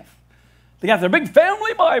shelf. They got their big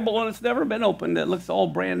family Bible, and it's never been opened. It looks all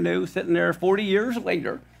brand new, sitting there 40 years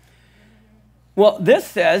later. Well, this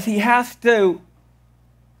says he has to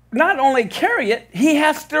not only carry it, he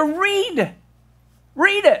has to read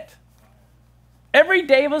it. Every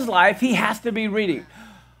day of his life, he has to be reading.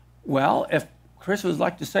 Well, if Christians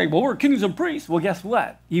like to say, well, we're kings and priests, well, guess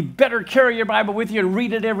what? You better carry your Bible with you and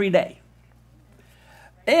read it every day.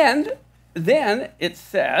 And then it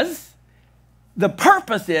says, the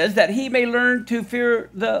purpose is that he may learn to fear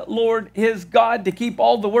the Lord his God, to keep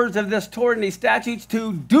all the words of this Torah and these statutes,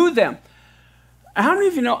 to do them. How many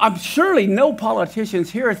of you know, I'm surely no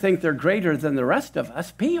politicians here think they're greater than the rest of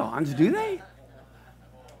us peons, do they?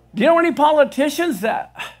 Do you know any politicians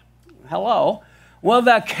that, hello? Well,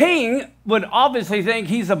 the king would obviously think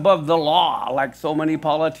he's above the law, like so many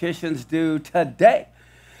politicians do today.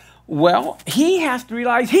 Well, he has to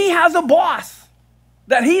realize he has a boss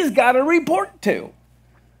that he's got to report to.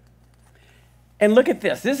 And look at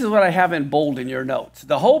this. This is what I have in bold in your notes.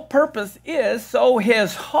 The whole purpose is so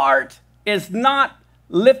his heart is not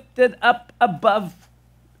lifted up above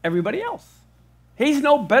everybody else. He's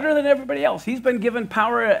no better than everybody else. He's been given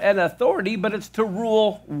power and authority, but it's to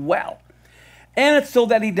rule well. And it's so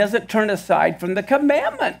that he doesn't turn aside from the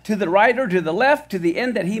commandment to the right or to the left, to the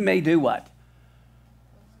end that he may do what?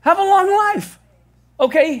 Have a long life.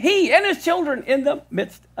 Okay, he and his children in the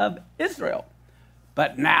midst of Israel.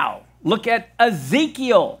 But now, look at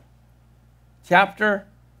Ezekiel chapter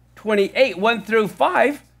 28, 1 through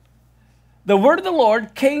 5. The word of the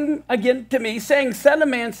Lord came again to me, saying, Son of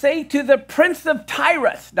man, say to the prince of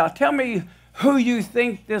Tyrus. Now tell me who you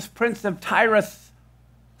think this prince of Tyrus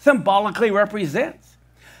symbolically represents.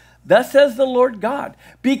 Thus says the Lord God,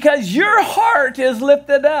 because your heart is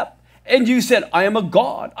lifted up, and you said, I am a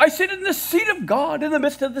God. I sit in the seat of God in the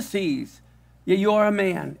midst of the seas. Yet you are a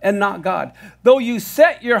man and not God. Though you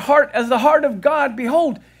set your heart as the heart of God,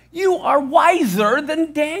 behold, you are wiser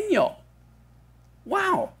than Daniel.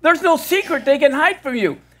 Wow, there's no secret they can hide from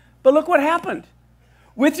you. But look what happened.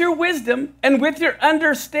 With your wisdom and with your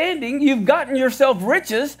understanding, you've gotten yourself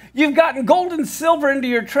riches. You've gotten gold and silver into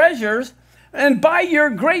your treasures. And by your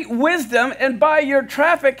great wisdom and by your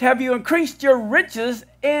traffic have you increased your riches,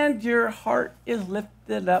 and your heart is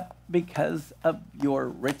lifted up because of your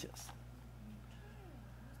riches.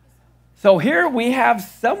 So here we have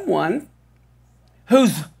someone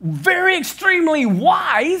who's very extremely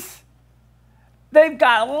wise. They've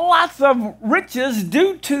got lots of riches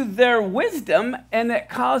due to their wisdom, and it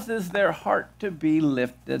causes their heart to be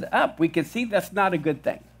lifted up. We can see that's not a good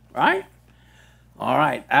thing, right? All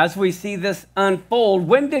right, as we see this unfold,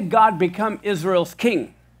 when did God become Israel's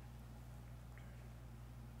king?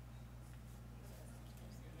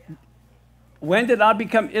 When did God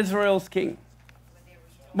become Israel's king?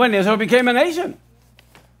 When Israel became a nation.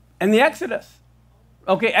 In the Exodus.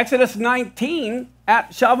 Okay, Exodus 19,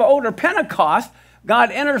 at Shavuot or Pentecost,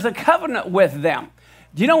 God enters a covenant with them.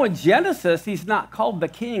 Do you know in Genesis, he's not called the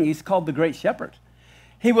king, he's called the great shepherd.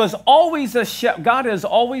 He was always a shepherd. God is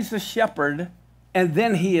always a shepherd, and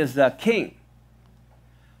then he is a king.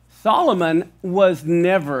 Solomon was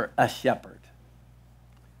never a shepherd.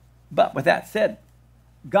 But with that said,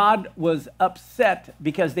 God was upset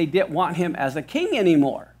because they didn't want him as a king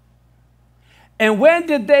anymore. And when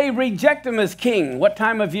did they reject him as king? What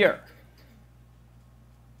time of year?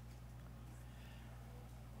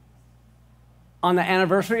 On the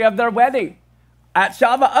anniversary of their wedding at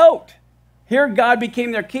Shavuot. Here God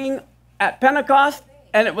became their king at Pentecost,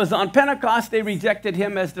 and it was on Pentecost they rejected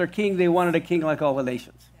him as their king. They wanted a king like all the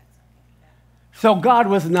nations. So God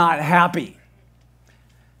was not happy.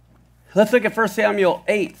 Let's look at 1 Samuel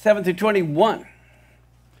 8, 7 through 21.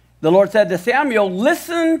 The Lord said to Samuel,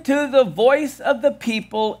 listen to the voice of the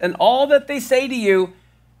people and all that they say to you.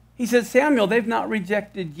 He said, Samuel, they've not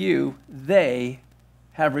rejected you. They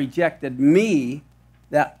have rejected me,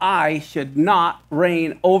 that I should not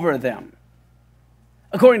reign over them.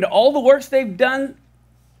 According to all the works they've done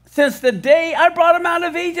since the day I brought them out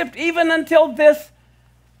of Egypt, even until this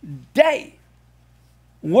day.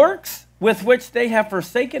 Works with which they have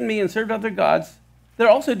forsaken me and served other gods, they're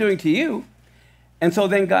also doing to you. And so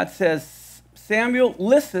then God says, Samuel,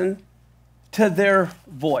 listen to their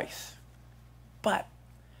voice. But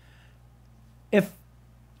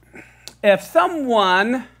if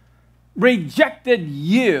someone rejected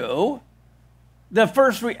you, the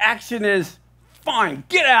first reaction is, fine,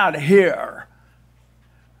 get out of here.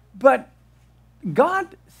 But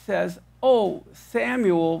God says, oh,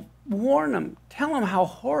 Samuel, warn them. Tell them how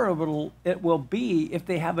horrible it will be if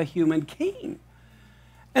they have a human king.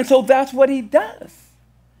 And so that's what he does.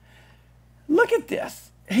 Look at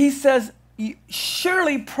this. He says,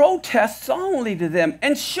 surely protest solemnly to them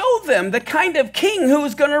and show them the kind of king who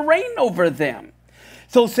is going to reign over them.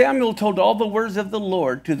 So Samuel told all the words of the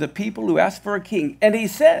Lord to the people who asked for a king. And he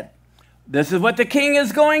said, this is what the king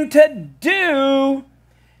is going to do.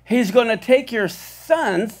 He's going to take your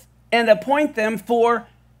sons and appoint them for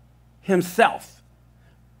himself,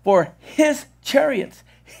 for his chariots,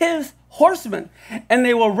 his horsemen, and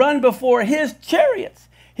they will run before his chariots.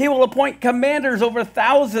 He will appoint commanders over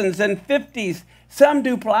thousands and fifties. Some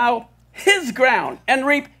do plow his ground and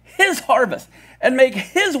reap his harvest and make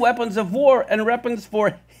his weapons of war and weapons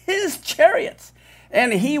for his chariots.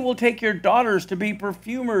 And he will take your daughters to be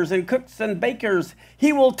perfumers and cooks and bakers.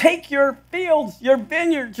 He will take your fields, your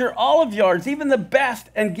vineyards, your olive yards, even the best,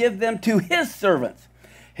 and give them to his servants.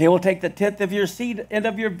 He will take the tenth of your seed and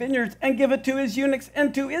of your vineyards and give it to his eunuchs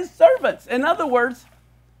and to his servants. In other words,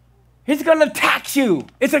 he's going to tax you.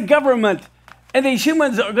 It's a government. And these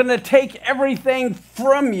humans are going to take everything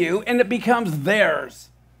from you, and it becomes theirs.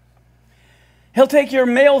 He'll take your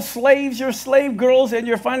male slaves, your slave girls, and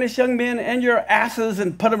your finest young men, and your asses,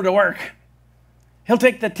 and put them to work. He'll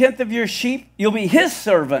take the tenth of your sheep. You'll be his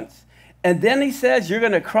servants. And then he says, you're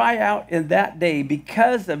going to cry out in that day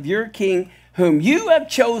because of your king, whom you have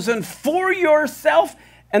chosen for yourself,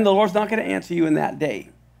 and the Lord's not going to answer you in that day.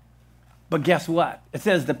 But guess what? It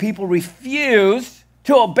says the people refused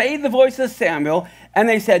to obey the voice of Samuel, and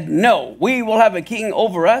they said, no, we will have a king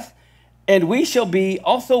over us, and we shall be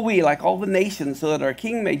also we like all the nations, so that our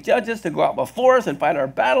king may judge us to go out before us and fight our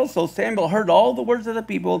battles. So Samuel heard all the words of the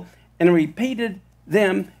people and repeated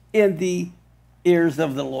them in the ears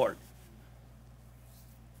of the Lord.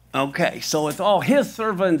 Okay, so it's all his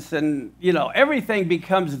servants and, everything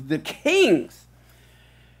becomes the king's.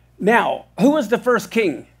 Now, who was the first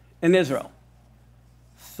king in Israel?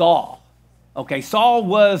 Saul. Okay, Saul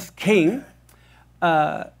was king.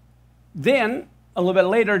 Then, a little bit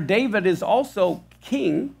later, David is also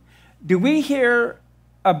king. Do we hear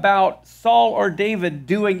about Saul or David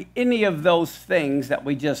doing any of those things that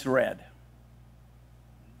we just read?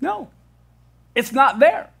 No, it's not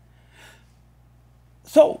there.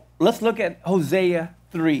 So let's look at Hosea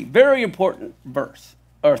 3, very important verse,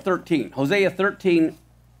 or 13. Hosea 13,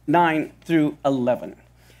 9 through 11.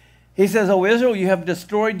 He says, O Israel, you have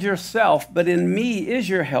destroyed yourself, but in me is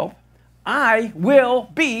your help. I will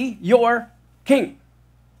be your king.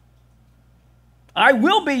 I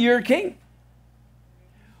will be your king.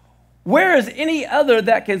 Where is any other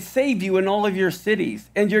that can save you in all of your cities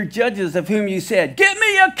and your judges of whom you said, give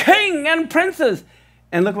me a king and princes?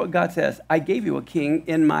 And look what God says. I gave you a king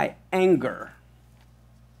in my anger,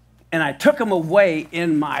 and I took him away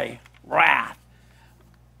in my wrath.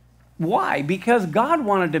 Why? Because God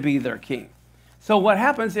wanted to be their king. So what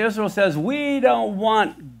happens, Israel says, we don't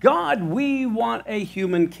want God, we want a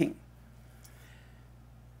human king.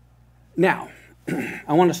 Now,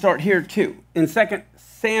 I want to start here too. In 2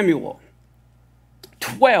 Samuel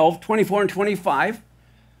 12, 24 and 25,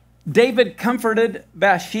 David comforted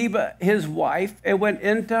Bathsheba, his wife, and went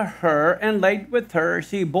into her and laid with her.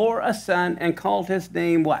 She bore a son and called his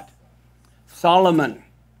name what? Solomon.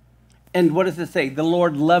 And what does it say? The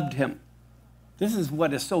Lord loved him. This is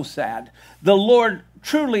what is so sad. The Lord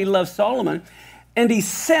truly loved Solomon, and he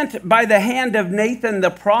sent by the hand of Nathan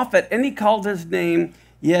the prophet, and he called his name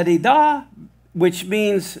Yedidah, which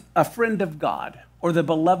means a friend of God, or the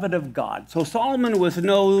beloved of God. So Solomon was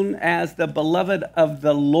known as the beloved of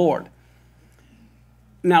the Lord.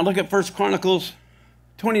 Now look at 1 Chronicles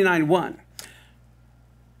 29:1.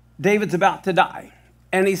 David's about to die.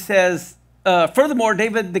 And he says, furthermore,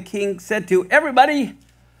 David the king said to everybody,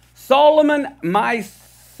 Solomon, my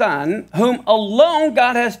son, whom alone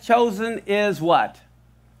God has chosen, is what?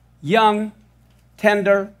 Young,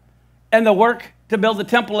 tender, and the work to build the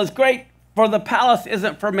temple is great. For the palace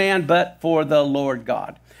isn't for man, but for the Lord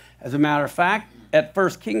God. As a matter of fact, at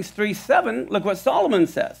 1 Kings 3:7, look what Solomon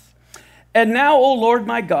says. And now, O Lord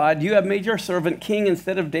my God, you have made your servant king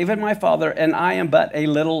instead of David my father, and I am but a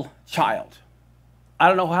little child. I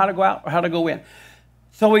don't know how to go out or how to go in.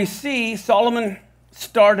 So we see Solomon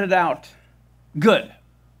started out good,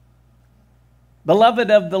 beloved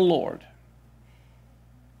of the Lord.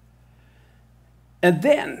 And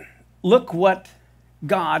then look what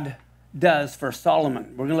God does for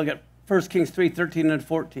Solomon. We're going to look at 1 Kings 3, 13 and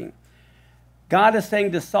 14. God is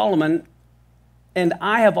saying to Solomon, and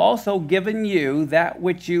I have also given you that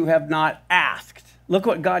which you have not asked. Look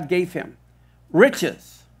what God gave him.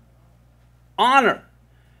 Riches, honor,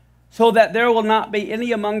 so that there will not be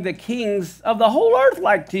any among the kings of the whole earth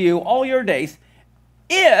like to you all your days.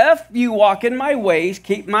 If you walk in my ways,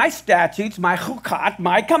 keep my statutes, my Chukat,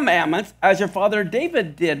 my commandments, as your father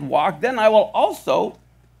David did walk, then I will also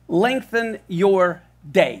lengthen your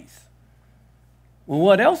days. Well,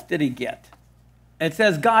 what else did he get? It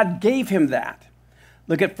says God gave him that.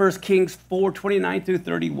 Look at 1 Kings 4, 29 through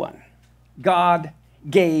 31. God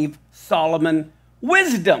gave Solomon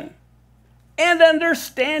wisdom and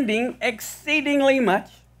understanding exceedingly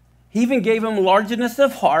much. He even gave him largeness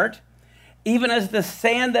of heart, even as the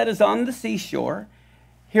sand that is on the seashore.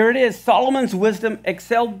 Here it is. Solomon's wisdom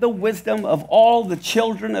excelled the wisdom of all the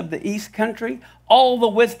children of the east country, all the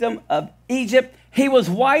wisdom of Egypt. He was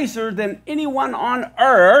wiser than anyone on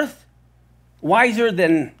earth, wiser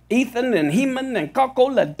than Ethan and Heman and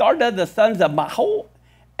Kakol and Darda, the sons of Mahol.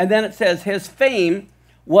 And then it says his fame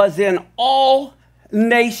was in all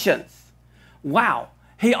nations. Wow.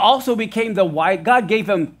 He also became the wise. God gave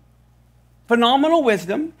him phenomenal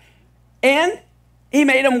wisdom, and he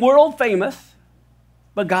made him world famous,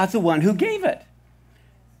 but God's the one who gave it.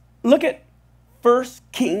 Look at 1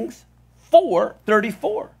 Kings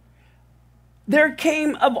 4:34. There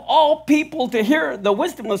came of all people to hear the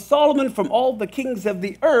wisdom of Solomon from all the kings of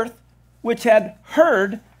the earth, which had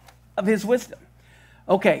heard of his wisdom.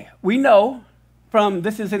 Okay, we know from,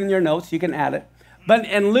 this is in your notes, you can add it, but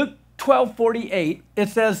in Luke 12:48, it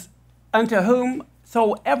says, unto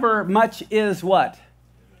whomsoever much is what?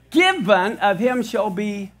 Given, of him shall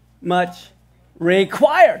be much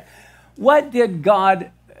required. What did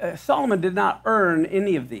God, Solomon did not earn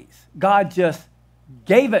any of these. God just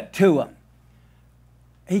gave it to him.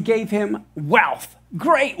 He gave him wealth,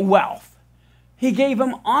 great wealth. He gave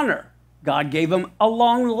him honor. God gave him a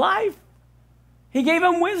long life. He gave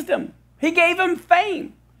him wisdom. He gave him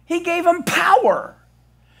fame. He gave him power.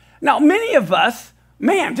 Now, many of us,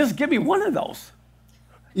 man, just give me one of those.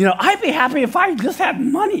 You know, I'd be happy if I just had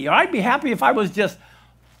money, or I'd be happy if I was just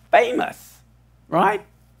famous, right?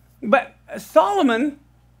 But Solomon,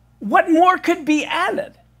 what more could be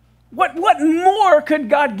added? What more could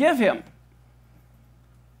God give him?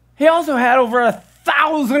 He also had over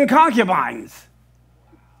 1,000 concubines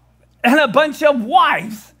and a bunch of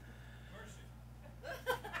wives.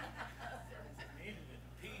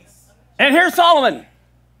 And here's Solomon.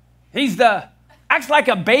 Acts like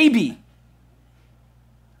a baby.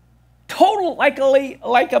 Totally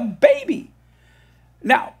like a baby.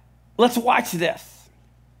 Now, let's watch this.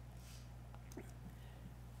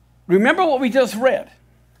 Remember what we just read.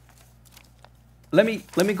 Let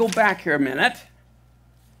me go back here a minute.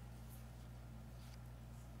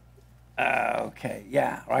 Okay,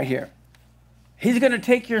 yeah, right here. He's going to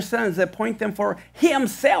take your sons and appoint them for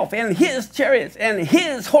himself and his chariots and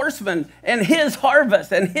his horsemen and his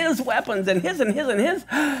harvest and his weapons and his and his and his.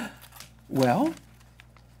 Well,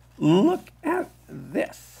 look at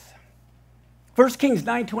this. 1 Kings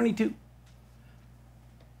 9:22.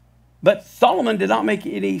 But Solomon did not make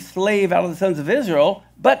any slave out of the sons of Israel,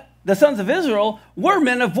 but the sons of Israel were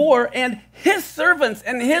men of war, and his servants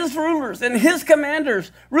and his rulers and his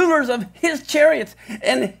commanders, rulers of his chariots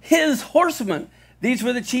and his horsemen. These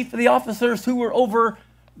were the chief of the officers who were over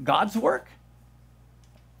God's work.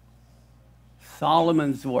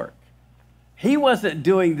 Solomon's work. He wasn't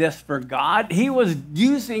doing this for God. He was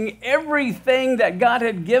using everything that God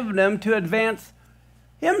had given him to advance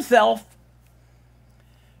himself.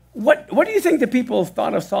 What do you think the people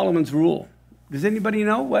thought of Solomon's rule? Does anybody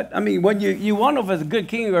know what? I mean, when you want to know if it's a good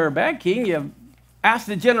king or a bad king, you ask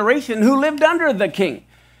the generation who lived under the king.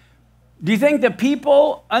 Do you think the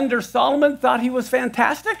people under Solomon thought he was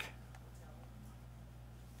fantastic?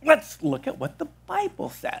 Let's look at what the Bible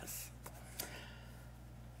says.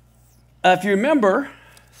 If you remember,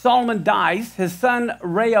 Solomon dies. His son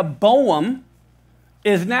Rehoboam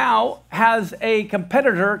has a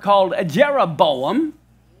competitor called Jeroboam.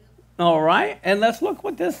 All right, and let's look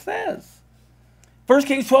what this says. 1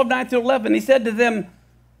 Kings 12:9-11, he said to them,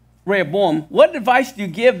 Rehoboam, what advice do you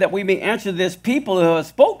give that we may answer this people who have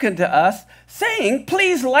spoken to us, saying,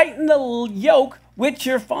 please lighten the yoke which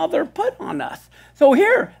your father put on us? So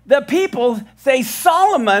here, the people say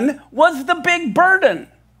Solomon was the big burden.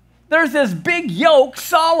 There's this big yoke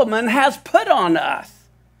Solomon has put on us.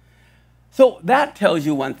 So that tells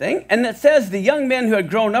you one thing. And it says the young men who had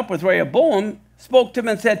grown up with Rehoboam spoke to him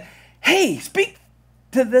and said, hey, speak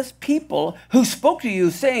to this people who spoke to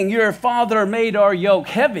you, saying, your father made our yoke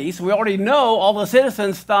heavy. So we already know all the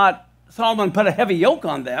citizens thought Solomon put a heavy yoke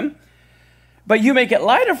on them. But you make it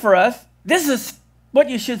lighter for us. This is what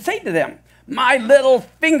you should say to them. My little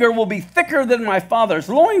finger will be thicker than my father's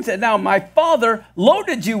loins. And now my father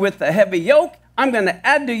loaded you with the heavy yoke. I'm going to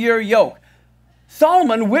add to your yoke.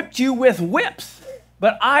 Solomon whipped you with whips,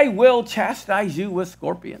 but I will chastise you with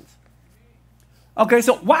scorpions. Okay,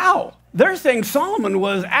 so wow. They're saying Solomon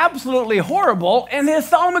was absolutely horrible, and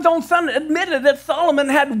Solomon's own son admitted that Solomon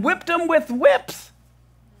had whipped him with whips.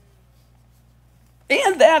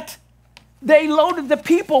 And that they loaded the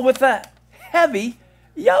people with a heavy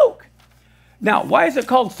yoke. Now, why is it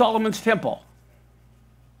called Solomon's temple?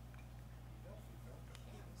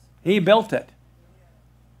 He built it.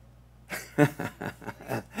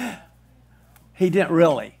 He didn't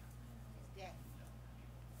really.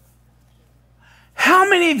 How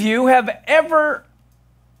many of you have ever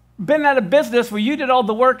been at a business where you did all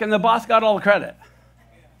the work and the boss got all the credit?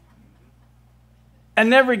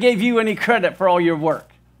 And never gave you any credit for all your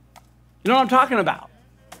work? You know what I'm talking about?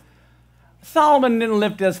 Solomon didn't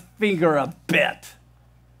lift his finger a bit.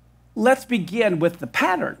 Let's begin with the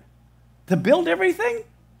pattern. To build everything,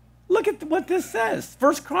 look at what this says.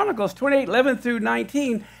 1 Chronicles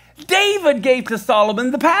 28:11-19. David gave to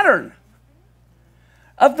Solomon the pattern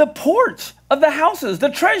of the porch, of the houses, the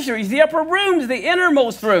treasuries, the upper rooms, the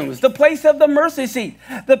innermost rooms, the place of the mercy seat,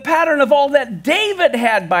 the pattern of all that David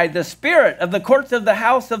had by the Spirit, of the courts of the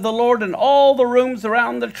house of the Lord and all the rooms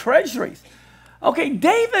around the treasuries. Okay,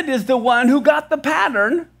 David is the one who got the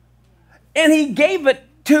pattern, and he gave it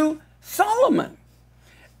to Solomon.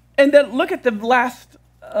 And then look at the last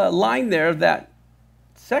line there of that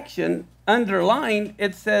section, underlined.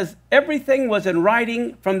 It says, everything was in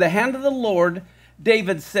writing from the hand of the Lord.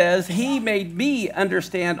 David says, he made me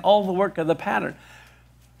understand all the work of the pattern.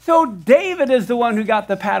 So David is the one who got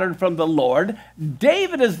the pattern from the Lord.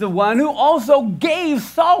 David is the one who also gave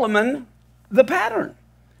Solomon the pattern.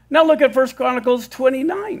 Now look at 1 Chronicles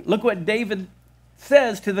 29. Look what David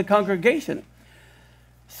says to the congregation.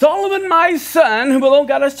 Solomon, my son, whom alone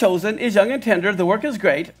God has chosen, is young and tender. The work is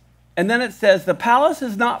great. And then it says, the palace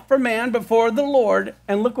is not for man, but for the Lord.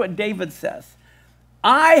 And look what David says.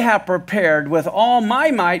 I have prepared with all my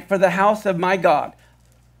might for the house of my God.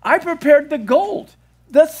 I prepared the gold,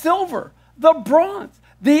 the silver, the bronze,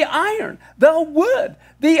 the iron, the wood,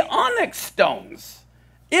 the onyx stones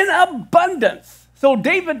in abundance. So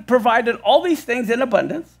David provided all these things in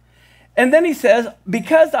abundance. And then he says,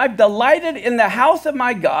 because I've delighted in the house of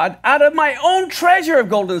my God, out of my own treasure of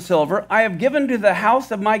gold and silver, I have given to the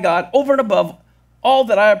house of my God over and above all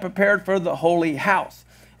that I have prepared for the holy house.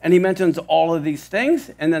 And he mentions all of these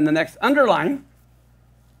things. And then the next underline,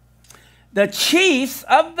 the chiefs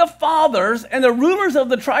of the fathers and the rulers of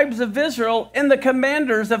the tribes of Israel and the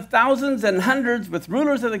commanders of thousands and hundreds with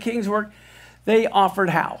rulers of the king's work, they offered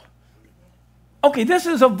how? Okay, this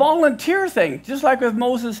is a volunteer thing, just like with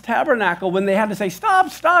Moses' tabernacle when they had to say,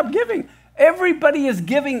 stop giving. Everybody is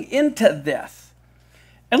giving into this.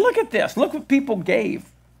 And look at this. Look what people gave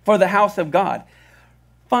for the house of God.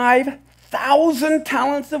 5,000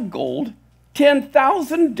 talents of gold,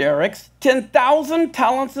 10,000 derricks, 10,000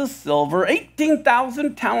 talents of silver,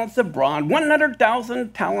 18,000 talents of bronze,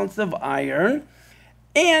 100,000 talents of iron.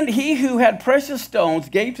 And he who had precious stones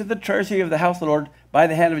gave to the treasury of the house of the Lord by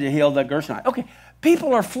the hand of Jehiel the Gershonite. Okay,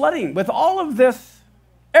 people are flooding with all of this,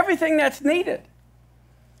 everything that's needed.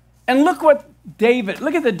 And look at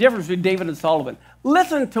the difference between David and Solomon.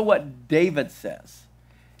 Listen to what David says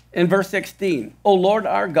in verse 16. O Lord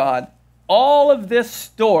our God, all of this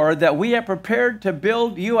store that we have prepared to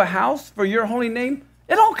build you a house for your holy name,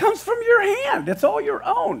 it all comes from your hand. It's all your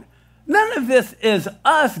own. None of this is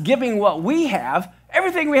us giving what we have.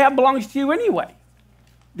 Everything we have belongs to you anyway.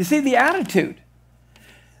 You see the attitude.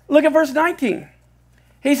 Look at verse 19.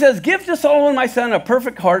 He says, give to Solomon my son a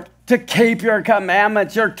perfect heart to keep your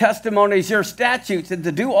commandments, your testimonies, your statutes, and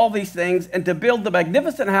to do all these things, and to build the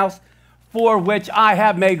magnificent house for which I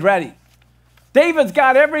have made ready. David's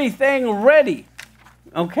got everything ready,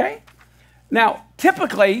 okay? Now,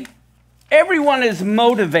 typically, everyone is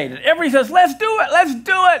motivated. Everybody says, let's do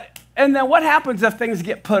it. And then what happens if things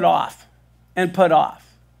get put off and put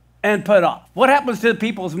off and put off? What happens to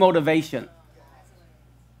people's motivation?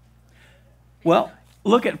 Well,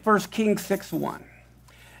 look at 1 Kings 6:1.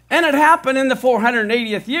 And it happened in the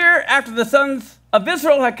 480th year, after the sons of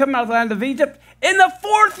Israel had come out of the land of Egypt, in the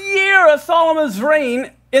 4th year of Solomon's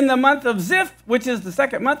reign, in the month of Ziph, which is the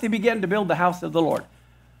 2nd month, he began to build the house of the Lord.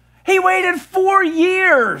 He waited 4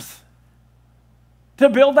 years to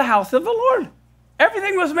build the house of the Lord.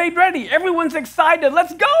 Everything was made ready. Everyone's excited.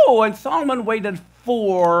 Let's go. And Solomon waited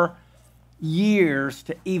 4 years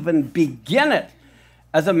to even begin it.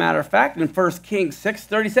 As a matter of fact, in 1 Kings 6,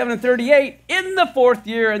 37 and 38, in the 4th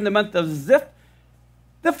year, in the month of Ziph,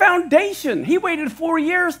 the foundation. He waited 4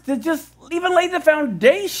 years to just even lay the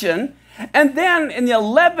foundation. And then in the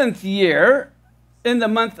 11th year, in the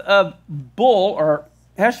month of Bul, or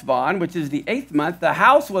Heshvan, which is the 8th month, the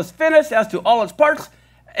house was finished as to all its parts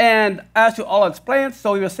and as to all its plans.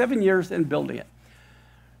 So he was 7 years in building it.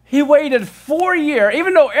 He waited 4 years,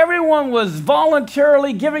 even though everyone was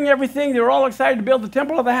voluntarily giving everything. They were all excited to build the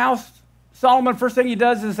temple of the house. Solomon, first thing he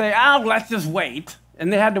does is say, let's just wait.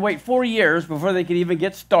 And they had to wait 4 years before they could even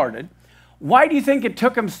get started. Why do you think it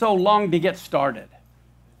took them so long to get started?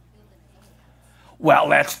 Well,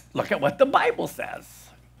 let's look at what the Bible says.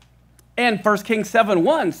 In 1 Kings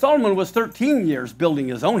 7:1, Solomon was 13 years building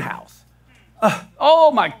his own house.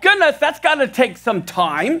 Oh my goodness, that's got to take some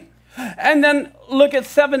time. And then look at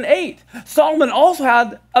 7:8. Solomon also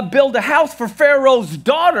had to build a house for Pharaoh's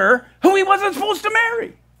daughter, who he wasn't supposed to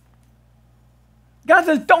marry. God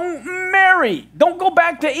says, don't marry. Don't go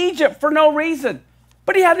back to Egypt for no reason.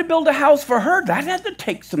 But he had to build a house for her. That had to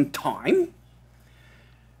take some time.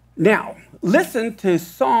 Now, listen to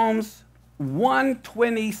Psalms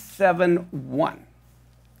 127:1.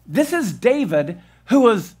 This is David, who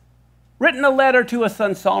has written a letter to his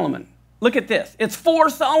son Solomon. Look at this. It's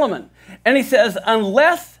for Solomon. And he says,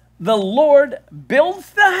 unless the Lord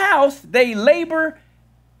builds the house, they labor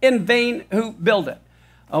in vain who build it.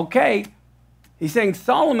 Okay, he's saying,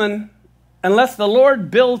 Solomon, unless the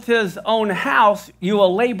Lord builds his own house, you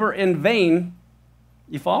will labor in vain.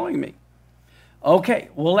 You following me? Okay,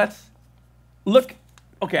 well, let's look.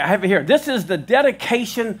 Okay, I have it here. This is the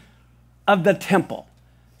dedication of the temple.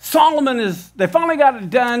 They finally got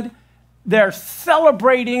it done. They're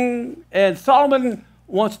celebrating, and Solomon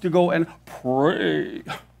wants to go and pray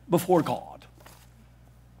before God.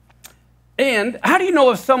 And how do you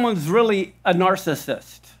know if someone's really a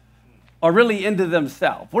narcissist or really into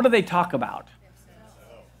themselves? What do they talk about?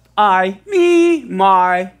 I, me,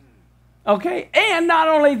 my. Okay, and not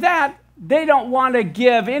only that, they don't want to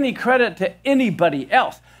give any credit to anybody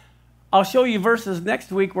else. I'll show you verses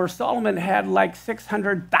next week where Solomon had like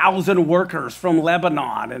 600,000 workers from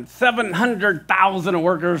Lebanon and 700,000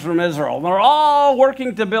 workers from Israel. They're all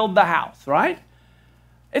working to build the house, right?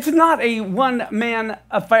 It's not a one-man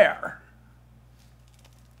affair.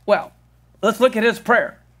 Well, let's look at his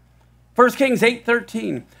prayer. 1 Kings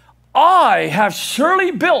 8:13. I have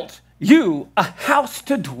surely built you a house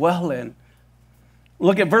to dwell in.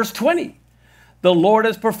 Look at verse 20. The Lord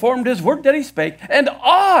has performed his word that he spake, and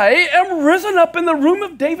I am risen up in the room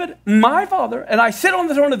of David, my father, and I sit on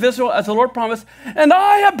the throne of Israel as the Lord promised, and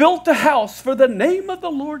I have built a house for the name of the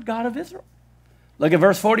Lord God of Israel. Look at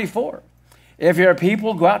verse 44. If your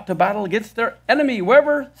people go out to battle against their enemy,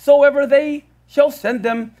 whereversoever they shall send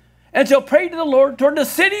them, and shall pray to the Lord toward the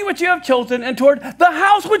city which you have chosen, and toward the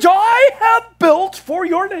house which I have built for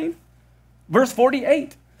your name. Verse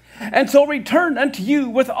 48. And so return unto you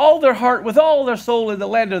with all their heart, with all their soul in the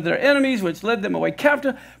land of their enemies, which led them away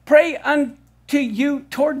captive. Pray unto you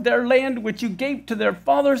toward their land, which you gave to their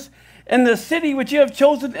fathers, and the city which you have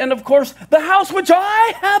chosen, and of course, the house which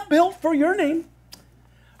I have built for your name.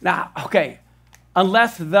 Now, okay,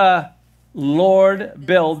 unless the Lord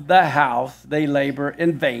build the house, they labor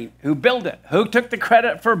in vain. Who built it? Who took the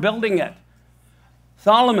credit for building it?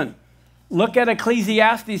 Solomon. Look at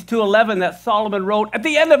Ecclesiastes 2:11 that Solomon wrote at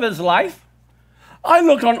the end of his life. I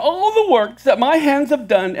look on all the works that my hands have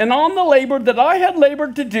done, and on the labor that I had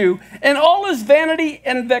labored to do, and all is vanity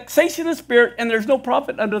and vexation of spirit, and there's no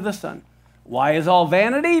profit under the sun. Why is all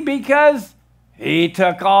vanity? Because he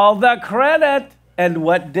took all the credit. And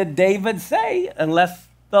what did David say? Unless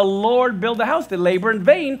the Lord build a house, they labor in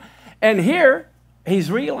vain. And here, he's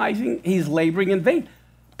realizing he's laboring in vain.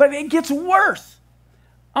 But it gets worse.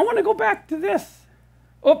 I want to go back to this.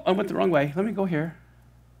 Oh, I went the wrong way. Let me go here.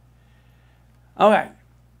 Okay.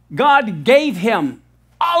 God gave him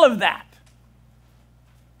all of that.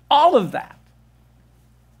 All of that.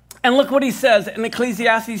 And look what he says in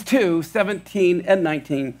Ecclesiastes 2:17 and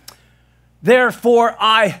 19. Therefore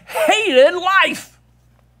I hated life,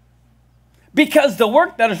 because the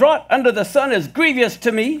work that is wrought under the sun is grievous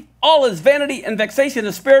to me. All is vanity and vexation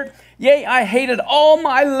of spirit. Yea, I hated all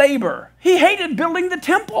my labor. He hated building the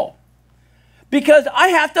temple, because I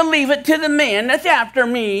have to leave it to the man that's after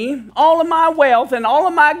me, all of my wealth and all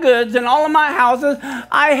of my goods and all of my houses.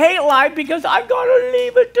 I hate life because I've got to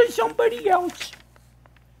leave it to somebody else.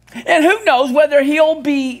 And who knows whether he'll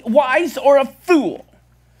be wise or a fool.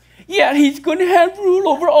 Yet he's going to have rule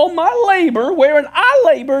over all my labor, wherein I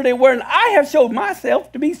labored and wherein I have showed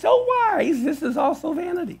myself to be so wise. This is also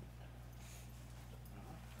vanity.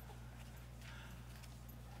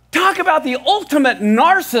 Talk about the ultimate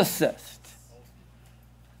narcissist.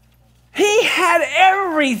 He had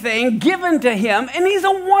everything given to him, and he's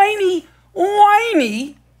a whiny,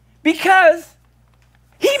 because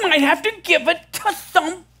he might have to give it to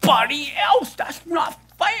somebody else. That's not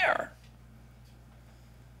fair.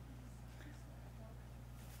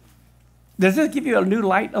 Does this give you a new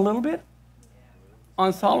light a little bit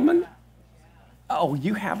on Solomon? Oh,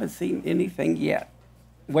 you haven't seen anything yet.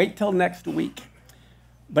 Wait till next week.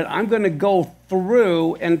 But I'm going to go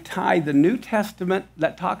through and tie the New Testament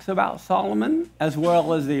that talks about Solomon as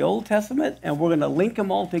well as the Old Testament, and we're going to link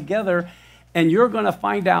them all together, and you're going to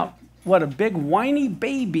find out what a big whiny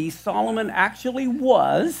baby Solomon actually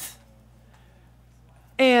was.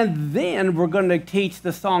 And then we're going to teach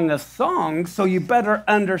the Song of Songs, so you better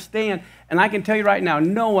understand. And I can tell you right now,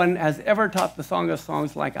 no one has ever taught the Song of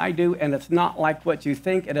Songs like I do, and it's not like what you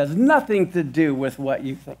think. It has nothing to do with what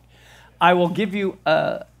you think. I will give you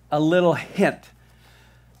a little hint.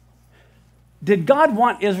 Did God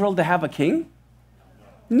want Israel to have a king?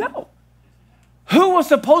 No. Who was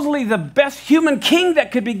supposedly the best human king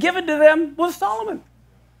that could be given to them was Solomon.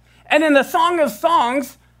 And in the Song of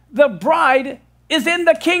Songs, the bride is in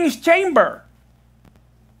the king's chamber.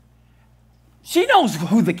 She knows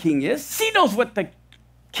who the king is. She knows what the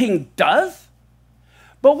king does.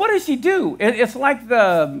 But what does she do? It's like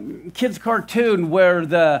the kids' cartoon where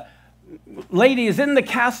the lady is in the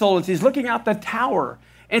castle and she's looking out the tower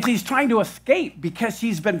and she's trying to escape because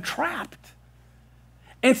she's been trapped.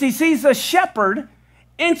 And she sees a shepherd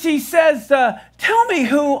and she says, tell me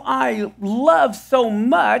who I love so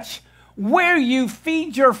much, where you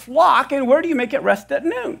feed your flock, and where do you make it rest at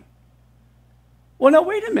noon? Well, no,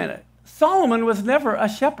 wait a minute. Solomon was never a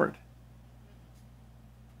shepherd.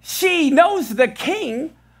 She knows the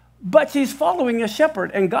king, but she's following a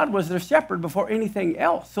shepherd, and God was their shepherd before anything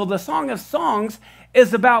else. So the Song of Songs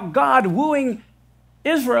is about God wooing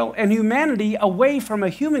Israel and humanity away from a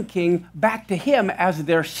human king back to him as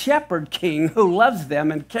their shepherd king who loves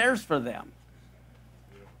them and cares for them.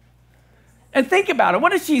 And think about it.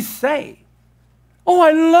 What does she say? Oh,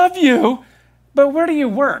 I love you, but where do you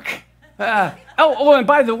work? And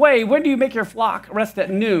by the way, when do you make your flock rest at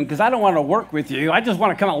noon? Because I don't want to work with you. I just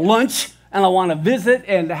want to come at lunch, and I want to visit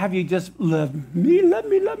and have you just love me, love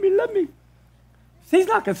me, love me, love me. She's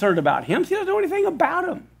not concerned about him. She doesn't know anything about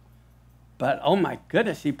him. But, oh my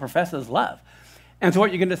goodness, she professes love. And so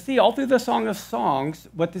what you're going to see all through the Song of Songs,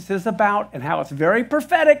 what this is about and how it's very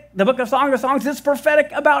prophetic. The book of Song of Songs is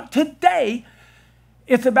prophetic about today.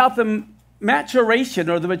 It's about the maturation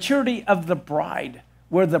or the maturity of the bride,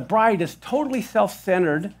 where the bride is totally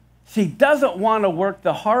self-centered. She doesn't want to work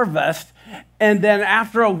the harvest, and then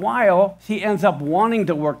after a while, she ends up wanting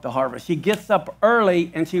to work the harvest. She gets up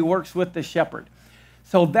early, and she works with the shepherd.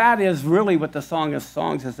 So that is really what the Song of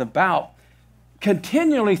Songs is about.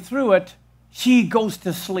 Continually through it, she goes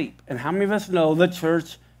to sleep. And how many of us know the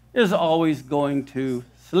church is always going to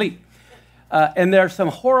sleep? And there are some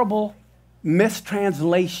horrible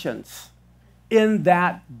mistranslations in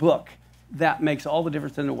that book that makes all the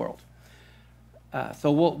difference in the world.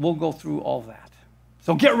 So we'll go through all that.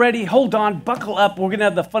 So get ready, hold on, buckle up. We're going to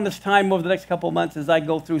have the funnest time over the next couple of months as I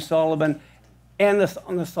go through Solomon and the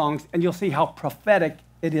Song of Songs, and you'll see how prophetic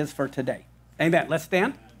it is for today. Amen. Let's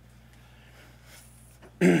stand.